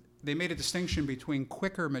they made a distinction between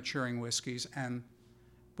quicker maturing whiskeys and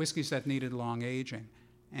whiskeys that needed long aging.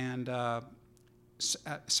 And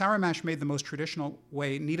sour mash made the most traditional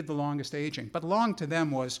way, needed the longest aging. But long to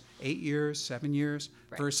them was 8 years, 7 years,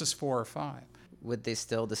 Right. versus 4 or 5. Would they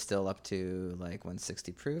still distill up to like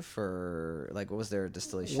 160 proof, or like what was their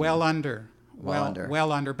distillation? Well under. Well under.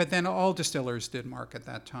 Well under. But then all distillers did mark at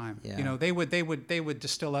that time. Yeah. They would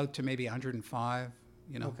distill out to maybe 105,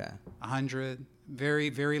 Okay. 100. Very,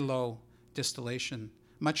 very low distillation,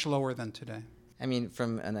 much lower than today. I mean,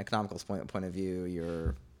 from an economical point of view,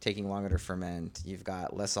 you're taking longer to ferment. You've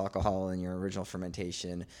got less alcohol in your original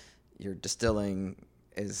fermentation. Your distilling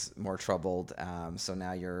is more troubled, so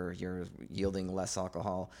now you're yielding less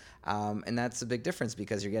alcohol, and that's a big difference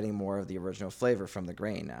because you're getting more of the original flavor from the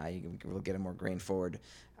grain. You will get a more grain-forward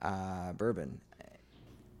bourbon.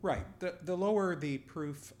 Right. The lower the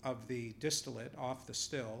proof of the distillate off the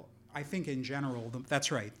still, I think in general,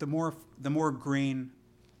 that's right. The more grain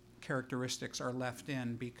characteristics are left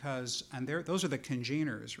in because, and those are the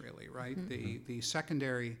congeners really, right? The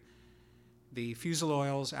secondary, the fusel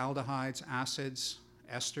oils, aldehydes, acids,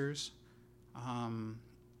 esters,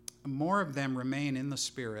 more of them remain in the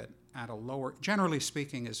spirit at a lower, generally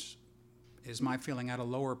speaking, is my feeling, at a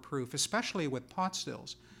lower proof, especially with pot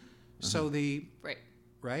stills. So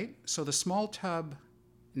So the small tub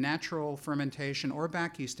natural fermentation or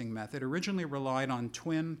back yeasting method originally relied on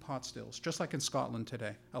twin pot stills, just like in Scotland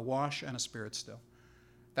today, a wash and a spirit still.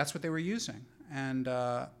 That's what they were using. And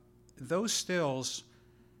those stills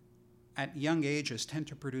at young ages tend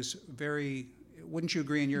to produce very, wouldn't you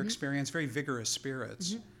agree in your experience, very vigorous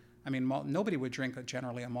spirits. I mean, nobody would drink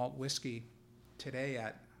generally a malt whiskey today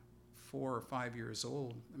at 4 or 5 years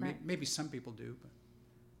old. Right. Maybe some people do, but.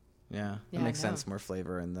 Yeah, Yeah, it makes I know. sense. More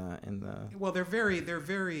flavor in the. Well, they're very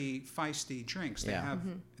feisty drinks. They Yeah. have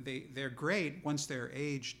they're great once they're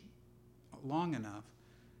aged long enough.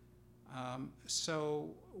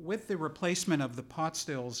 So with the replacement of the pot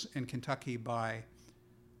stills in Kentucky by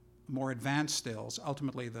more advanced stills,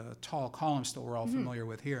 ultimately the tall column still we're all familiar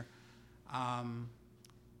with here,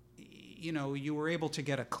 you were able to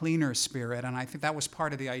get a cleaner spirit, and I think that was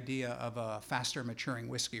part of the idea of a faster maturing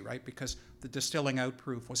whiskey, right? Because the distilling out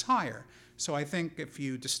proof was higher. So I think if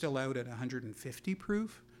you distill out at 150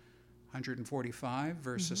 proof, 145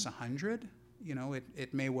 versus 100,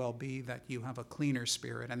 it may well be that you have a cleaner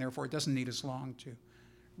spirit, and therefore it doesn't need as long to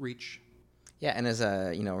reach. Yeah, and as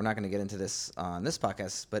we're not going to get into this on this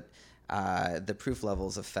podcast, but the proof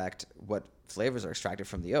levels affect what flavors are extracted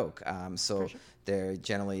from the oak. So they're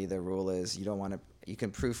generally the rule is you can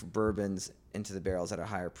proof bourbons into the barrels at a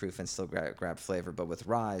higher proof and still grab flavor. But with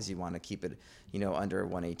rye, you want to keep it, under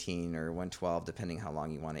 118 or 112, depending how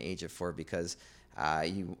long you want to age it for, because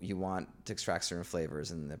you want to extract certain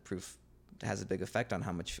flavors, and the proof has a big effect on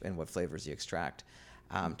how much and what flavors you extract.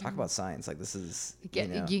 Talk about science. Like this is, You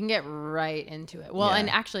can get right into it. Well, Yeah. and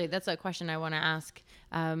actually, that's a question I want to ask.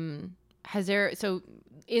 So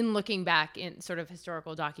in looking back in sort of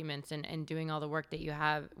historical documents and doing all the work that you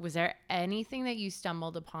have, was there anything that you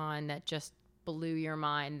stumbled upon that just blew your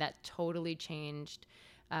mind, that totally changed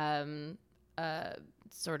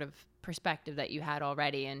sort of perspective that you had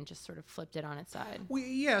already and just sort of flipped it on its side?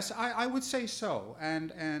 Yes, I would say so.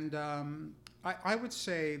 And I would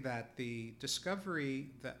say that the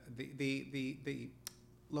discovery, that the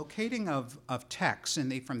locating of texts from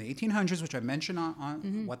the 1800s, which I mentioned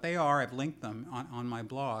on what they are, I've linked them on my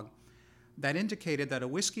blog, that indicated that a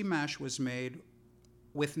whiskey mash was made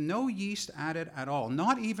with no yeast added at all,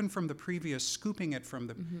 not even from the previous, scooping it from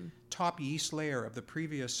the top yeast layer of the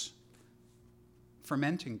previous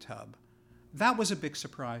fermenting tub. That was a big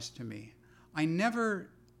surprise to me. I never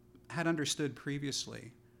had understood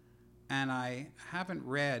previously, and I haven't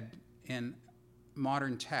read in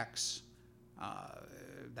modern texts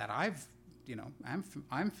that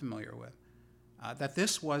I'm familiar with, that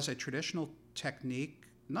this was a traditional technique,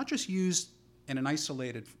 not just used in an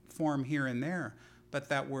isolated form here and there, but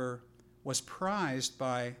that was prized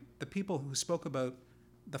by the people who spoke about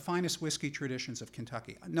the finest whiskey traditions of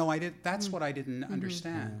Kentucky. No, that's what I didn't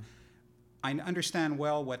understand. I understand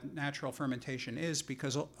well what natural fermentation is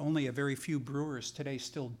because only a very few brewers today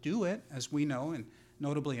still do it, as we know, and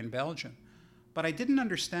notably in Belgium. But I didn't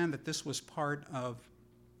understand that this was part of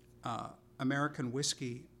American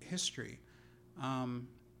whiskey history. And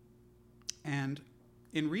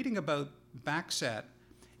in reading about backset,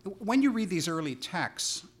 when you read these early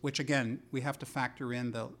texts, which again, we have to factor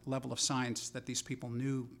in the level of science that these people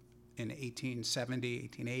knew in 1870,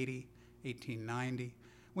 1880, 1890,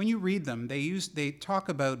 when you read them, they talk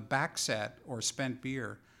about backset or spent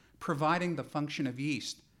beer providing the function of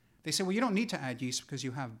yeast. They say, well, you don't need to add yeast because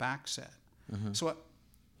you have backset. So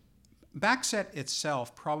backset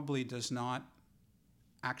itself probably does not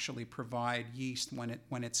actually provide yeast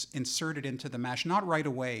when it's inserted into the mash, not right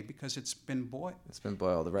away because it's been boiled. It's been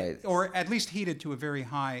boiled, right? Or at least heated to a very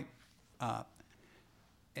high,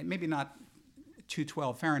 maybe not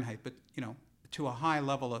 212 Fahrenheit, but to a high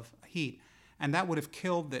level of heat, and that would have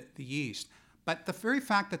killed the yeast. But the very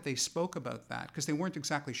fact that they spoke about that, because they weren't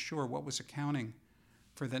exactly sure what was accounting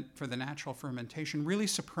for the natural fermentation, really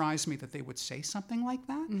surprised me that they would say something like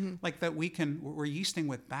that, like that we're yeasting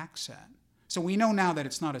with backset. So we know now that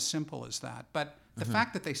it's not as simple as that. But the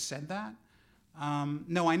fact that they said that,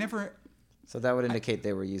 no, I never. So that would indicate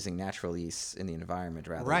they were using natural yeast in the environment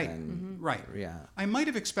rather than. Right. Yeah. I might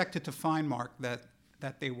have expected to find, Mark,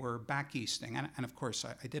 that they were back yeasting, and of course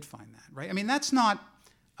I did find that. Right. I mean, that's not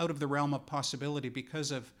out of the realm of possibility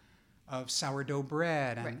because of sourdough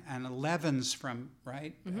bread and leavens from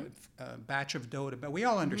a batch of dough. But we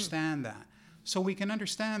all understand that, so we can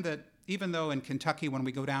understand that. Even though in Kentucky, when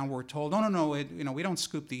we go down, we're told, no, we don't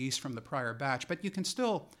scoop the yeast from the prior batch. But you can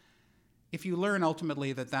still, if you learn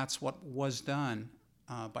ultimately that that's what was done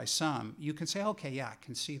by some, you can say, okay, yeah, I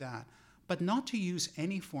can see that. But not to use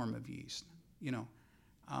any form of yeast,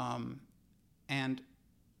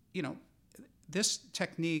 this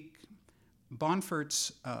technique,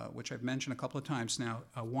 Bonfort's, which I've mentioned a couple of times now,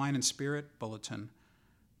 a wine and spirit bulletin,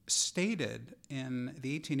 stated in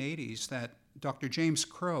the 1880s that Dr. James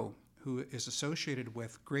Crowe, who is associated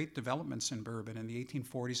with great developments in bourbon in the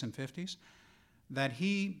 1840s and 50s, that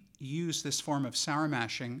he used this form of sour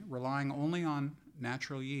mashing, relying only on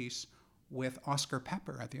natural yeast, with Oscar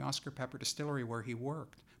Pepper at the Oscar Pepper distillery where he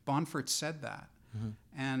worked. Bonfort said that.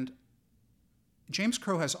 And James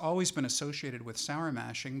Crowe has always been associated with sour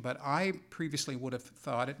mashing, but I previously would have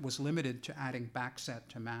thought it was limited to adding backset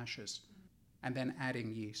to mashes and then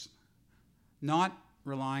adding yeast, not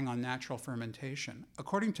relying on natural fermentation.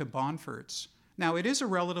 According to Bonfort's, now it is a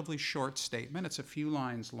relatively short statement, it's a few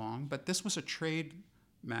lines long, but this was a trade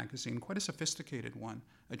magazine, quite a sophisticated one,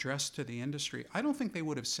 addressed to the industry. I don't think they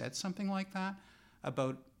would have said something like that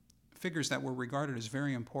about figures that were regarded as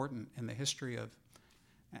very important in the history of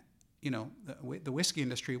the whiskey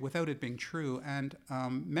industry without it being true. And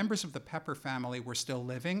members of the Pepper family were still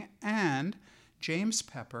living, and James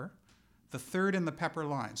Pepper, the third in the Pepper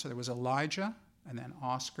line. So there was Elijah, and then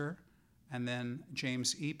Oscar, and then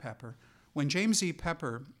James E. Pepper. When James E.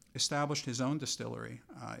 Pepper established his own distillery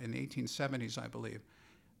in the 1870s, I believe,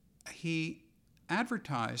 he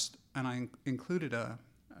advertised, and I included a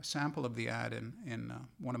sample of the ad in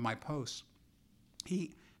one of my posts.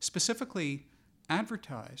 He specifically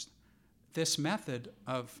advertised this method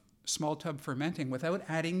of small tub fermenting without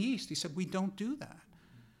adding yeast. He said, we don't do that.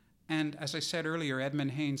 And as I said earlier,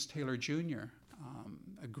 Edmund Haynes Taylor Jr.,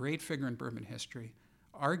 a great figure in bourbon history,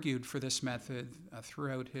 argued for this method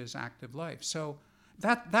throughout his active life. So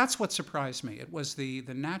that's what surprised me. It was the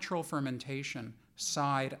natural fermentation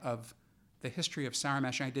side of the history of sour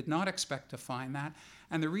mashing. I did not expect to find that.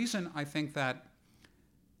 And the reason I think that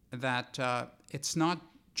it's not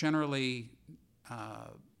generally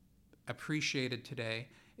appreciated today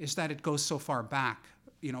is that it goes so far back.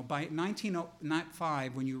 By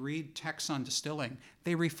 1905, when you read texts on distilling,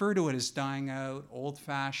 they refer to it as dying out,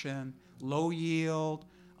 old-fashioned, low yield,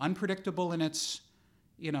 unpredictable in its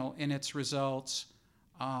results.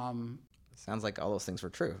 Sounds like all those things were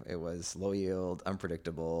true. It was low yield,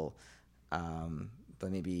 unpredictable,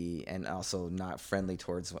 but maybe, and also not friendly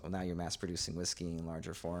towards, now you're mass producing whiskey in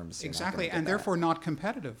larger forms. Exactly, and therefore not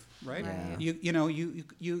competitive, right? Yeah.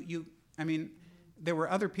 I mean, there were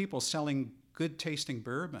other people selling good tasting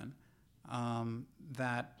bourbon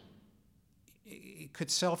that it could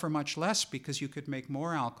sell for much less because you could make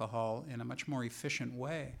more alcohol in a much more efficient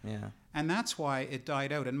way. Yeah. And that's why it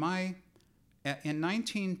died out. In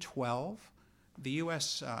 1912, the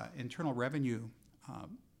U.S. Internal Revenue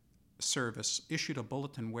Service issued a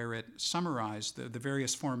bulletin where it summarized the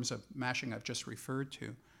various forms of mashing I've just referred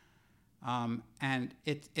to. And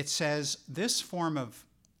it says this form of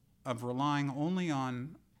relying only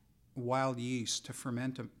on wild yeast to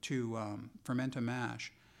ferment a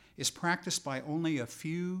mash is practiced by only a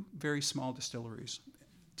few very small distilleries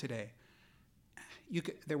today.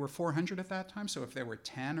 There were 400 at that time, so if there were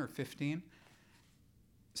 10 or 15,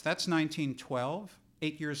 so that's 1912.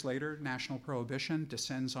 8 years later, national prohibition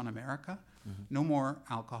descends on America. Mm-hmm. No more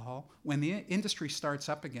alcohol. When the industry starts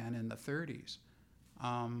up again in the 30s,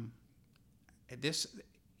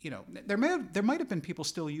 there might have been people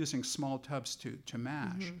still using small tubs to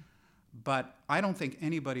mash, mm-hmm. but I don't think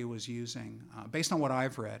anybody was using, based on what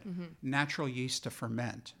I've read, mm-hmm. natural yeast to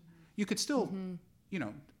ferment. You could still, mm-hmm.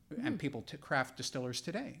 And people craft distillers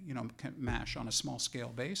today, can mash on a small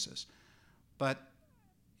scale basis, but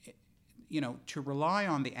to rely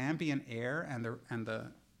on the ambient air and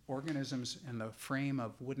the organisms in the frame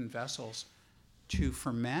of wooden vessels to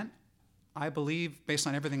ferment, I believe, based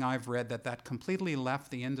on everything I've read, that completely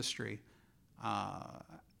left the industry after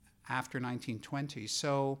 1920.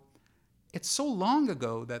 So it's so long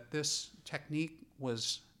ago that this technique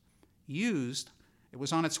was used, it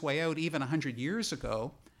was on its way out even 100 years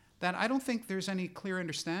ago, that I don't think there's any clear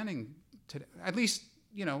understanding today. At least,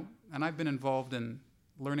 and I've been involved in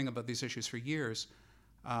learning about these issues for years.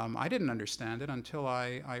 I didn't understand it until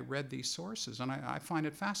I read these sources, and I find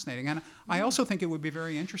it fascinating. And I also think it would be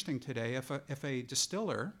very interesting today if a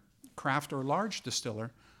distiller, craft or large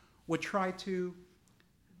distiller, would try to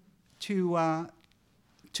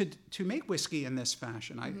make whiskey in this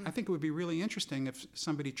fashion. Mm-hmm. I think it would be really interesting if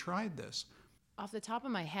somebody tried this. Off the top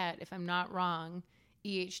of my head, if I'm not wrong,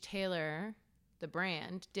 E.H. Taylor, the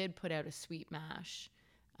brand, did put out a sweet mash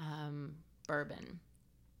bourbon.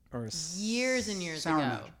 Or years and years sour ago.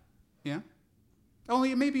 Mash. Yeah? Oh,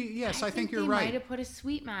 maybe, yes, I think you're right. They might have put a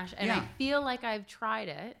sweet mash, and I feel like I've tried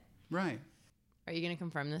it. Right. Are you going to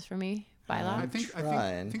confirm this for me, Bylaw? I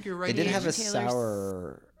think you're right. They did have a Taylor's...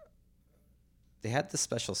 sour... They had the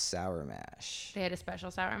special sour mash. They had a special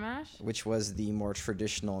sour mash? Which was the more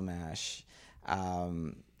traditional mash.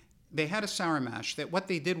 They had a sour mash. That what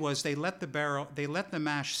they did was they let the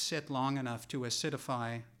mash sit long enough to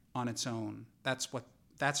acidify on its own.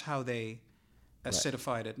 That's how they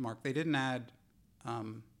acidified it, Mark. They didn't add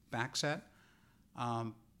backset.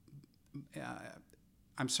 I'm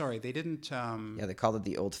sorry, they didn't. Yeah, they called it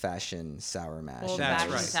the old-fashioned sour mash.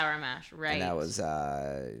 Old-fashioned sour mash, right? And that was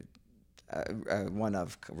one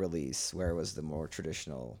of release where it was the more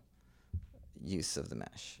traditional use of the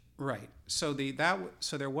mash. Right. So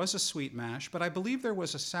there was a sweet mash, but I believe there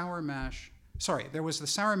was a sour mash. Sorry, there was the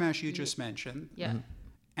sour mash you just mentioned. Yeah. Mm-hmm.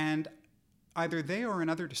 And either they or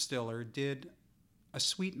another distiller did a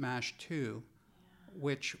sweet mash too,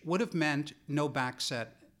 which would have meant no backset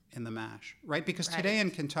in the mash, right? Because today in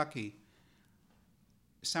Kentucky,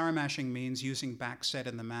 sour mashing means using backset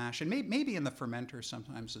in the mash, and maybe in the fermenter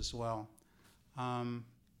sometimes as well.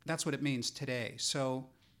 That's what it means today. So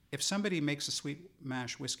if somebody makes a sweet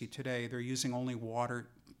mash whiskey today, they're using only water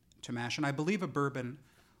to mash. And I believe a bourbon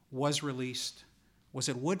was released. Was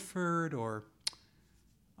it Woodford or...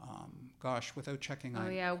 without checking.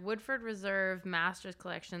 Woodford Reserve Masters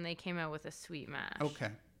Collection. They came out with a sweet mash. Okay,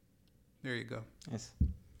 there you go. Yes.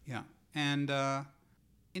 Yeah, and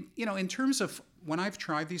in terms of when I've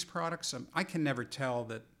tried these products, I can never tell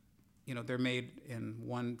that they're made in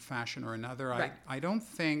one fashion or another. Right. I don't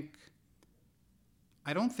think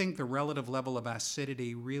the relative level of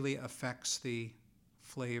acidity really affects the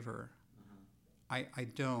flavor. Mm-hmm. I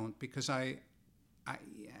don't, because I've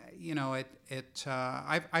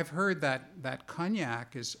heard that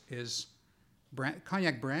cognac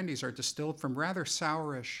cognac brandies are distilled from rather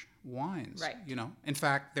sourish wines. Right. In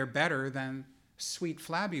fact, they're better than sweet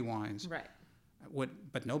flabby wines. Right.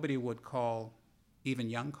 But nobody would call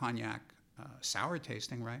even young cognac sour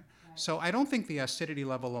tasting, right? So I don't think the acidity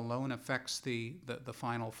level alone affects the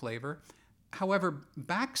final flavor. However,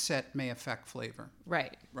 backset may affect flavor.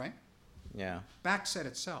 Right. Right? Yeah. Backset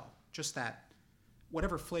itself, just that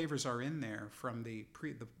whatever flavors are in there from the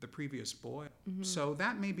previous boil. Mm-hmm. So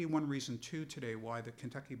that may be one reason too today why the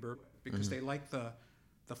Kentucky bourbon, because mm-hmm. they like the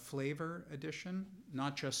flavor addition,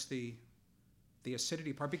 not just the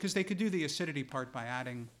acidity part, because they could do the acidity part by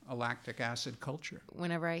adding a lactic acid culture.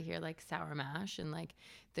 Whenever I hear sour mash and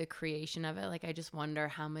the creation of it, I just wonder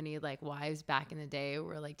how many wives back in the day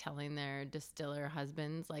were telling their distiller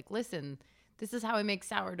husbands, listen, this is how I make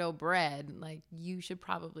sourdough bread. Like, you should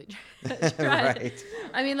probably try Right. it.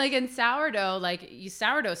 I mean, like in sourdough, like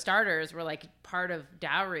sourdough starters were like part of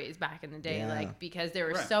dowries back in the day, like because they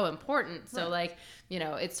were so important. So like, you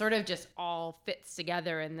know, it sort of just all fits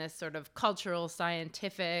together in this sort of cultural,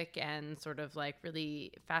 scientific, and sort of like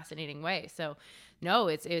really fascinating way. So no,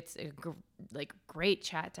 it's a like great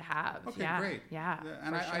chat to have. Okay, great. Yeah.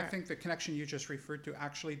 And I think the connection you just referred to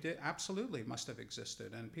actually absolutely must have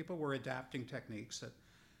existed. And people were adapting techniques that,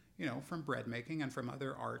 you know, from bread making and from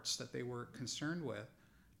other arts that they were concerned with.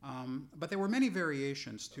 But there were many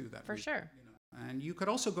variations too. For sure. You know, and you could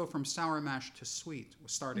also go from sour mash to sweet,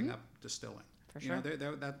 starting up distilling. For You sure.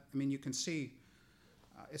 know, I mean, you can see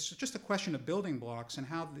it's just a question of building blocks and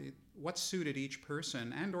what suited each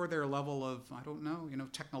person and or their level of, I don't know, you know,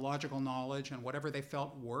 technological knowledge and whatever they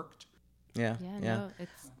felt worked. Yeah. No,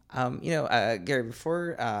 it's You know, Gary,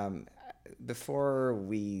 before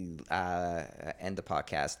we end the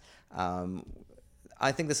podcast,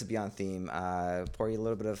 I think this would be on theme. Pour you a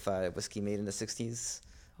little bit of whiskey made in the 60s.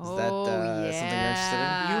 Is that something you're interested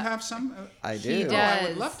in? You have some? I do. He Oh, does. I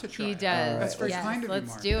would love to try. He does. That's very Yes, kind of you, let's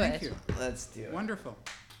Mark. do Thank it. you. Let's do it. Wonderful.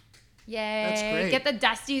 Yay. That's great. Get the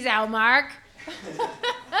dusties out, Mark. Oh,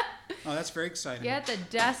 that's very exciting. Get the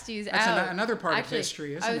dusties That's out. another part Actually, of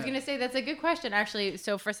history, isn't I was it? going to say that's a good question, actually.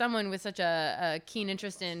 So for someone with such a keen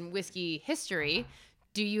interest in whiskey history,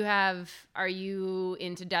 are you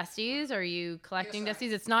into dusties? Are you collecting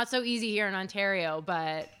dusties? It's not so easy here in Ontario,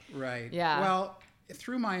 but Right. Yeah. Well,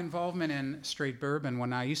 through my involvement in straight bourbon,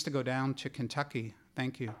 when I used to go down to Kentucky,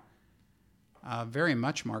 thank you very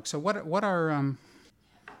much, Mark. So what are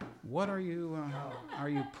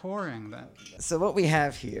you pouring then? So what we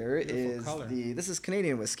have here is color. this is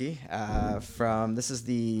Canadian whiskey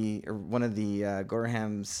one of the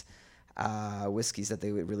Gorham's whiskeys that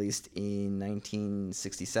they released in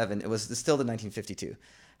 1967. It was distilled in 1952,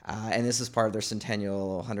 and this is part of their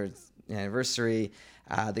centennial 100th anniversary.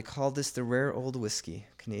 They called this the Rare Old Whiskey,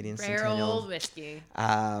 Canadian rare Centennial. old whiskey.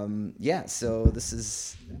 Yeah, so this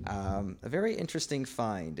is a very interesting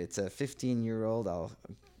find. It's a 15-year-old. I'll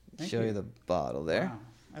show you the bottle there. Wow,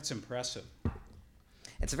 that's impressive.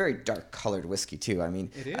 It's a very dark colored whiskey too. I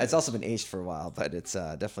mean, It is. it's also been aged for a while, but it's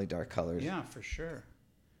definitely dark colored. Yeah, for sure.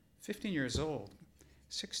 15 years old,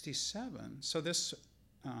 67. So this,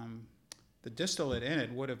 the distillate in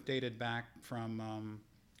it would have dated back from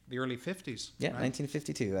the early 50s. Yeah, right?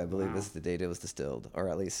 1952, I believe, was the date it was distilled, or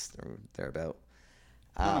at least thereabout.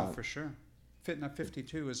 No, for sure.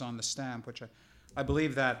 52 is on the stamp, which I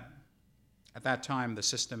believe that at that time the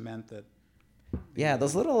system meant that. Yeah,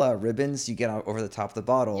 those little ribbons you get over the top of the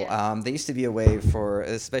bottle, Yes. they used to be a way for,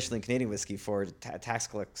 especially in Canadian whiskey, for tax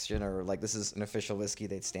collection, or like this is an official whiskey,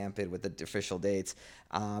 they'd stamp it with the official dates.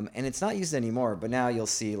 And it's not used anymore, but now you'll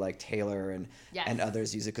see like Taylor and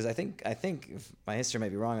others use it, because I think if my history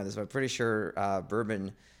might be wrong on this, but I'm pretty sure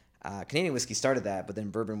bourbon, Canadian whiskey started that, but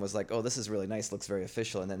then bourbon was like, oh, this is really nice, looks very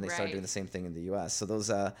official, and then they started Right. doing the same thing in the U.S. So those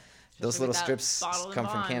little with that strips bottle and come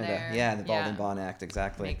from bond Canada. there. Yeah, the Bald Yeah. and Bond Act,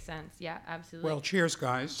 exactly. Makes sense. Yeah, absolutely. Well, cheers,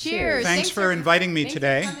 guys. Cheers. Thanks for inviting me thanks for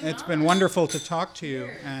today. coming It's on. been wonderful to talk to you,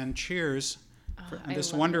 and cheers for I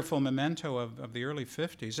this love wonderful memento of the early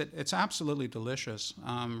 50s. It's absolutely delicious.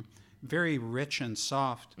 Very rich and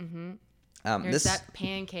soft. There's that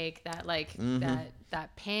pancake, that like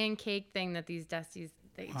that pancake thing that these dusties,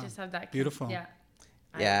 they just have that Beautiful. Yeah.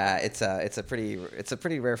 Yeah, it's a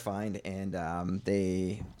pretty rare find, and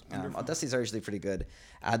Dusties are usually pretty good.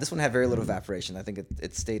 This one had very little evaporation. I think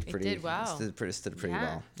it stayed pretty. did well. Stood pretty Yeah.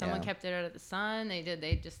 well. Someone Yeah. kept it out of the sun.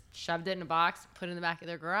 They just shoved it in a box, put it in the back of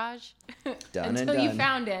their garage. Done and until you done.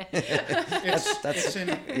 found it.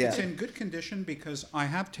 It's in good condition because I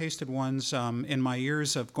have tasted ones in my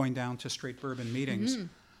years of going down to straight bourbon meetings.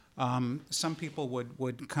 Some people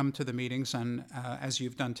would come to the meetings and, as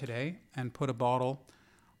you've done today, and put a bottle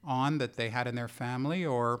on that they had in their family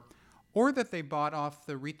or that they bought off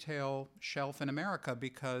the retail shelf in America,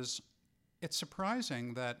 because it's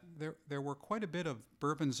surprising that there were quite a bit of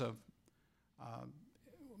bourbons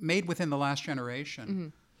made within the last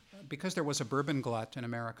generation. Because there was a bourbon glut in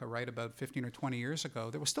America, right, about 15 or 20 years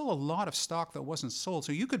ago, there was still a lot of stock that wasn't sold.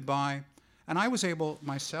 So you could buy, and I was able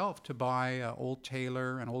myself to buy Old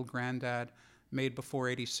Taylor and Old Grandad made before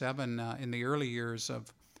 87 in the early years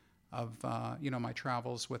of my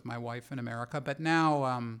travels with my wife in America. But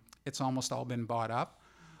now it's almost all been bought up.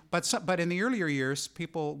 But in the earlier years,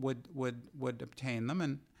 people would obtain them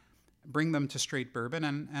and bring them to straight bourbon,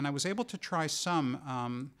 and I was able to try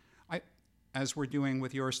some, as we're doing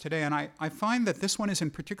with yours today, and I find that this one is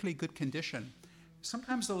in particularly good condition.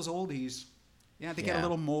 Sometimes those oldies, they get a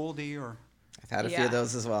little moldy or I've had a few of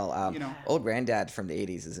those as well. You know. Old Grandad from the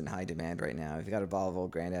 80s is in high demand right now. If you got a bottle of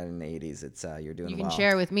Old Grandad in the 80s, it's you're doing You well. can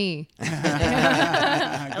share with me.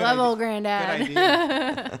 I love Old Grandad. Good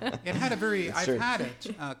idea. It had a very, I've true. had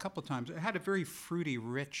it a couple of times. It had a very fruity,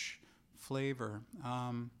 rich flavor.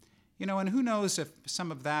 You know, and who knows if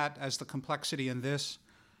some of that, as the complexity in this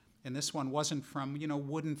one wasn't from, you know,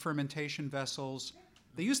 wooden fermentation vessels.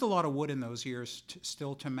 They used a lot of wood in those years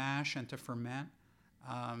still to mash and to ferment.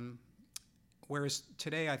 Whereas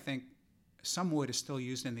today, I think some wood is still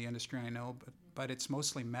used in the industry, I know, but it's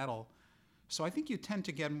mostly metal. So I think you tend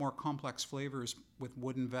to get more complex flavors with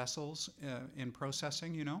wooden vessels in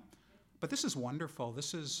processing, you know. But this is wonderful.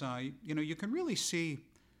 This is, you know, you can really see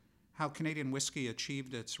how Canadian whiskey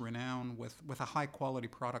achieved its renown with a high-quality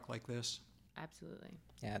product like this. Absolutely.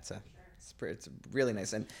 Yeah, it's really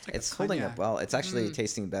nice, and like it's a holding cognac. up well. It's actually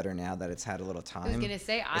tasting better now that it's had a little time. I was gonna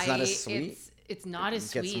say it's not as sweet. It's not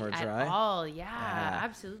as It gets sweet more at dry. all. Yeah,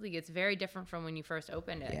 absolutely. It's very different from when you first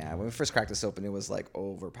opened it. Yeah, when we first cracked this open, it was like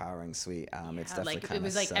overpowering sweet. It's definitely like kind it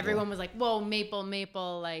was of like subtle. everyone was like, "Whoa,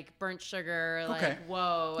 maple, like burnt sugar, Okay. like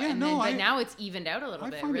whoa." Yeah, and no, but now it's evened out a little I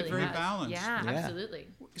bit. find it really very has. balanced. Yeah, Yeah. absolutely.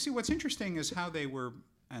 See, what's interesting is how they were,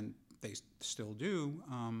 and they still do,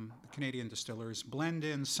 Canadian distillers blend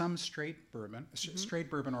in some straight bourbon, straight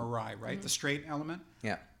bourbon or rye, right? The straight element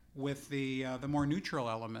Yeah. with the more neutral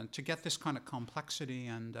element to get this kind of complexity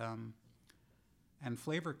and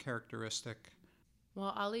flavor characteristic.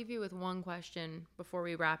 Well, I'll leave you with one question before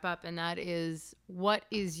we wrap up, and that is, what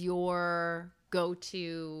is your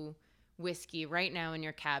go-to whiskey right now in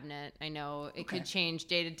your cabinet? I know it could change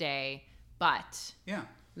day to day, but Yeah.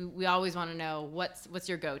 we always want to know what's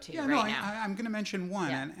your go-to Yeah, right no, now. I'm going to mention one,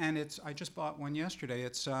 Yeah. and it's I just bought one yesterday.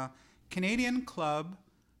 It's Canadian Club,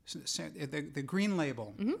 the green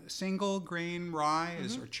label, single grain rye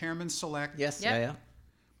is or Chairman's Select. Yes. Yep. Yeah.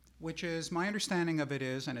 Which is my understanding of it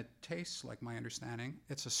is, and it tastes like my understanding.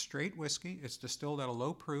 It's a straight whiskey. It's distilled at a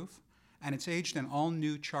low proof, and it's aged in all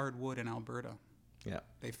new charred wood in Alberta. Yeah.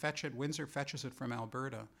 They fetch it. Windsor fetches it from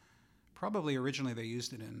Alberta. Probably originally they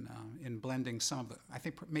used it in blending some of the, I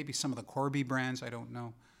think maybe some of the Corby brands. I don't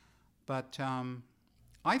know, but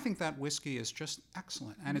I think that whiskey is just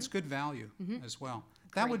excellent, and it's good value as well.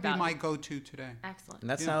 That Great would be value. my go-to today. Excellent. And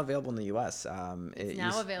that's now available in the U.S. It's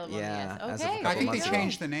now available in the US. as of a Okay. couple I think they months ago.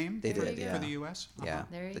 changed the name. They for, did, yeah. for the U.S. Yeah,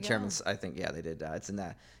 There you the go. chairman's. I think they did. It's in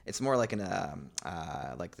that. It's more like in a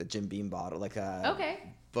like the Jim Beam bottle, like a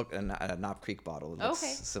book, a Knob Creek bottle. It looks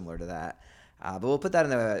Okay. similar to that. But we'll put that in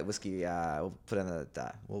the whiskey. We'll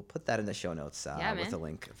put that in the show notes Yeah, with man. a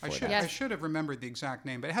link for I should that. Yes. I should have remembered the exact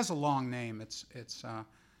name, but it has a long name. It's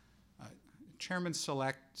Chairman's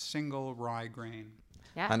Select Single Rye Grain.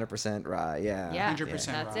 Yeah. 100% rye. Yeah. Yeah. 100%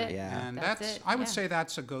 That's rye. it. Yeah. And That's that's it, I would yeah. say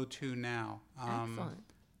that's a go-to now. Excellent.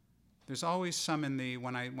 There's always some in the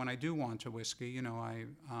when I do want a whiskey, you know, I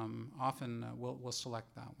often will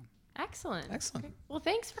select that one. Excellent. Excellent. Well,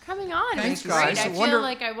 thanks for coming on. Thanks, it was great. guys. I I feel wonder-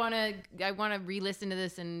 like I want to re-listen to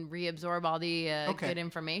this and reabsorb all the Okay. good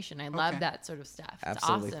information. I love Okay. that sort of stuff. It's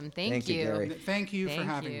Absolutely. awesome. Thank Thank you, you. Gary. Thank you for Thank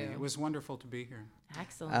having me. you. It was wonderful to be here.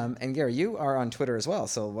 Excellent. And Gary, you are on Twitter as well.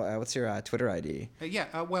 So what's your Twitter ID?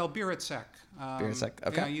 Well, Beer at Sec. Beer at Sec,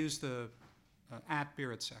 okay. Yeah, I use the at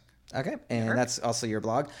Beer at Sec. Okay, and that's also your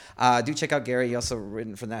blog. Do check out Gary. You also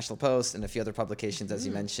written for the National Post and a few other publications, as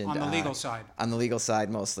you mentioned. On the legal side. On the legal side,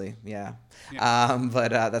 mostly, yeah. Yeah.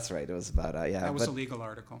 But that's right. It was about That was a legal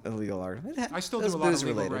article. a legal article. I still it do was a lot of booze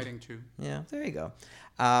legal related. writing too. Yeah, there you go.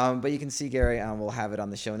 But you can see Gary. We'll have it on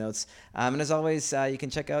the show notes. And as always, you can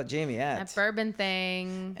check out Jamie That bourbon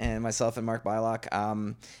thing. and myself and Mark Bylock.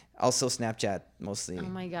 Also Snapchat mostly. Oh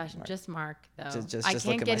my gosh, just Mark though. Just I look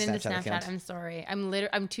can't at get my into Snapchat Snapchat. account. I'm sorry.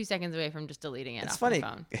 I'm 2 seconds away from just deleting it It's off funny. my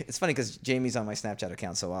phone. It's funny because Jamie's on my Snapchat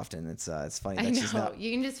account so often. It's funny that I she's know. not.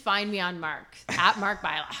 You can just find me on Mark at Mark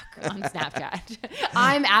Bylock on Snapchat.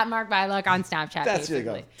 I'm at Mark Bylock on Snapchat. That's basically.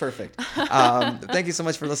 really go. Perfect. Thank you so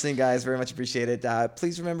much for listening, guys. Very much appreciated.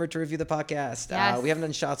 Please remember to review the podcast. Yes. We haven't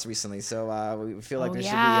done shots recently, so we feel like Oh, there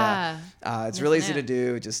yeah. should be. It's really easy Missing to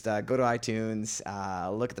it. do. Just go to iTunes,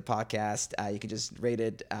 look at the podcast. You can just rate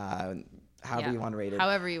it however Yeah. you want to rate it.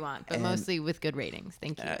 However you want, but And, mostly with good ratings.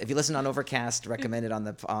 Thank you. If you listen on Overcast, recommend it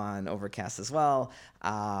on Overcast as well.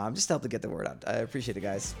 Just to help to get the word out. I appreciate it,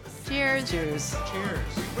 guys. Cheers. Cheers. Cheers.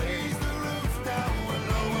 Raise the roof.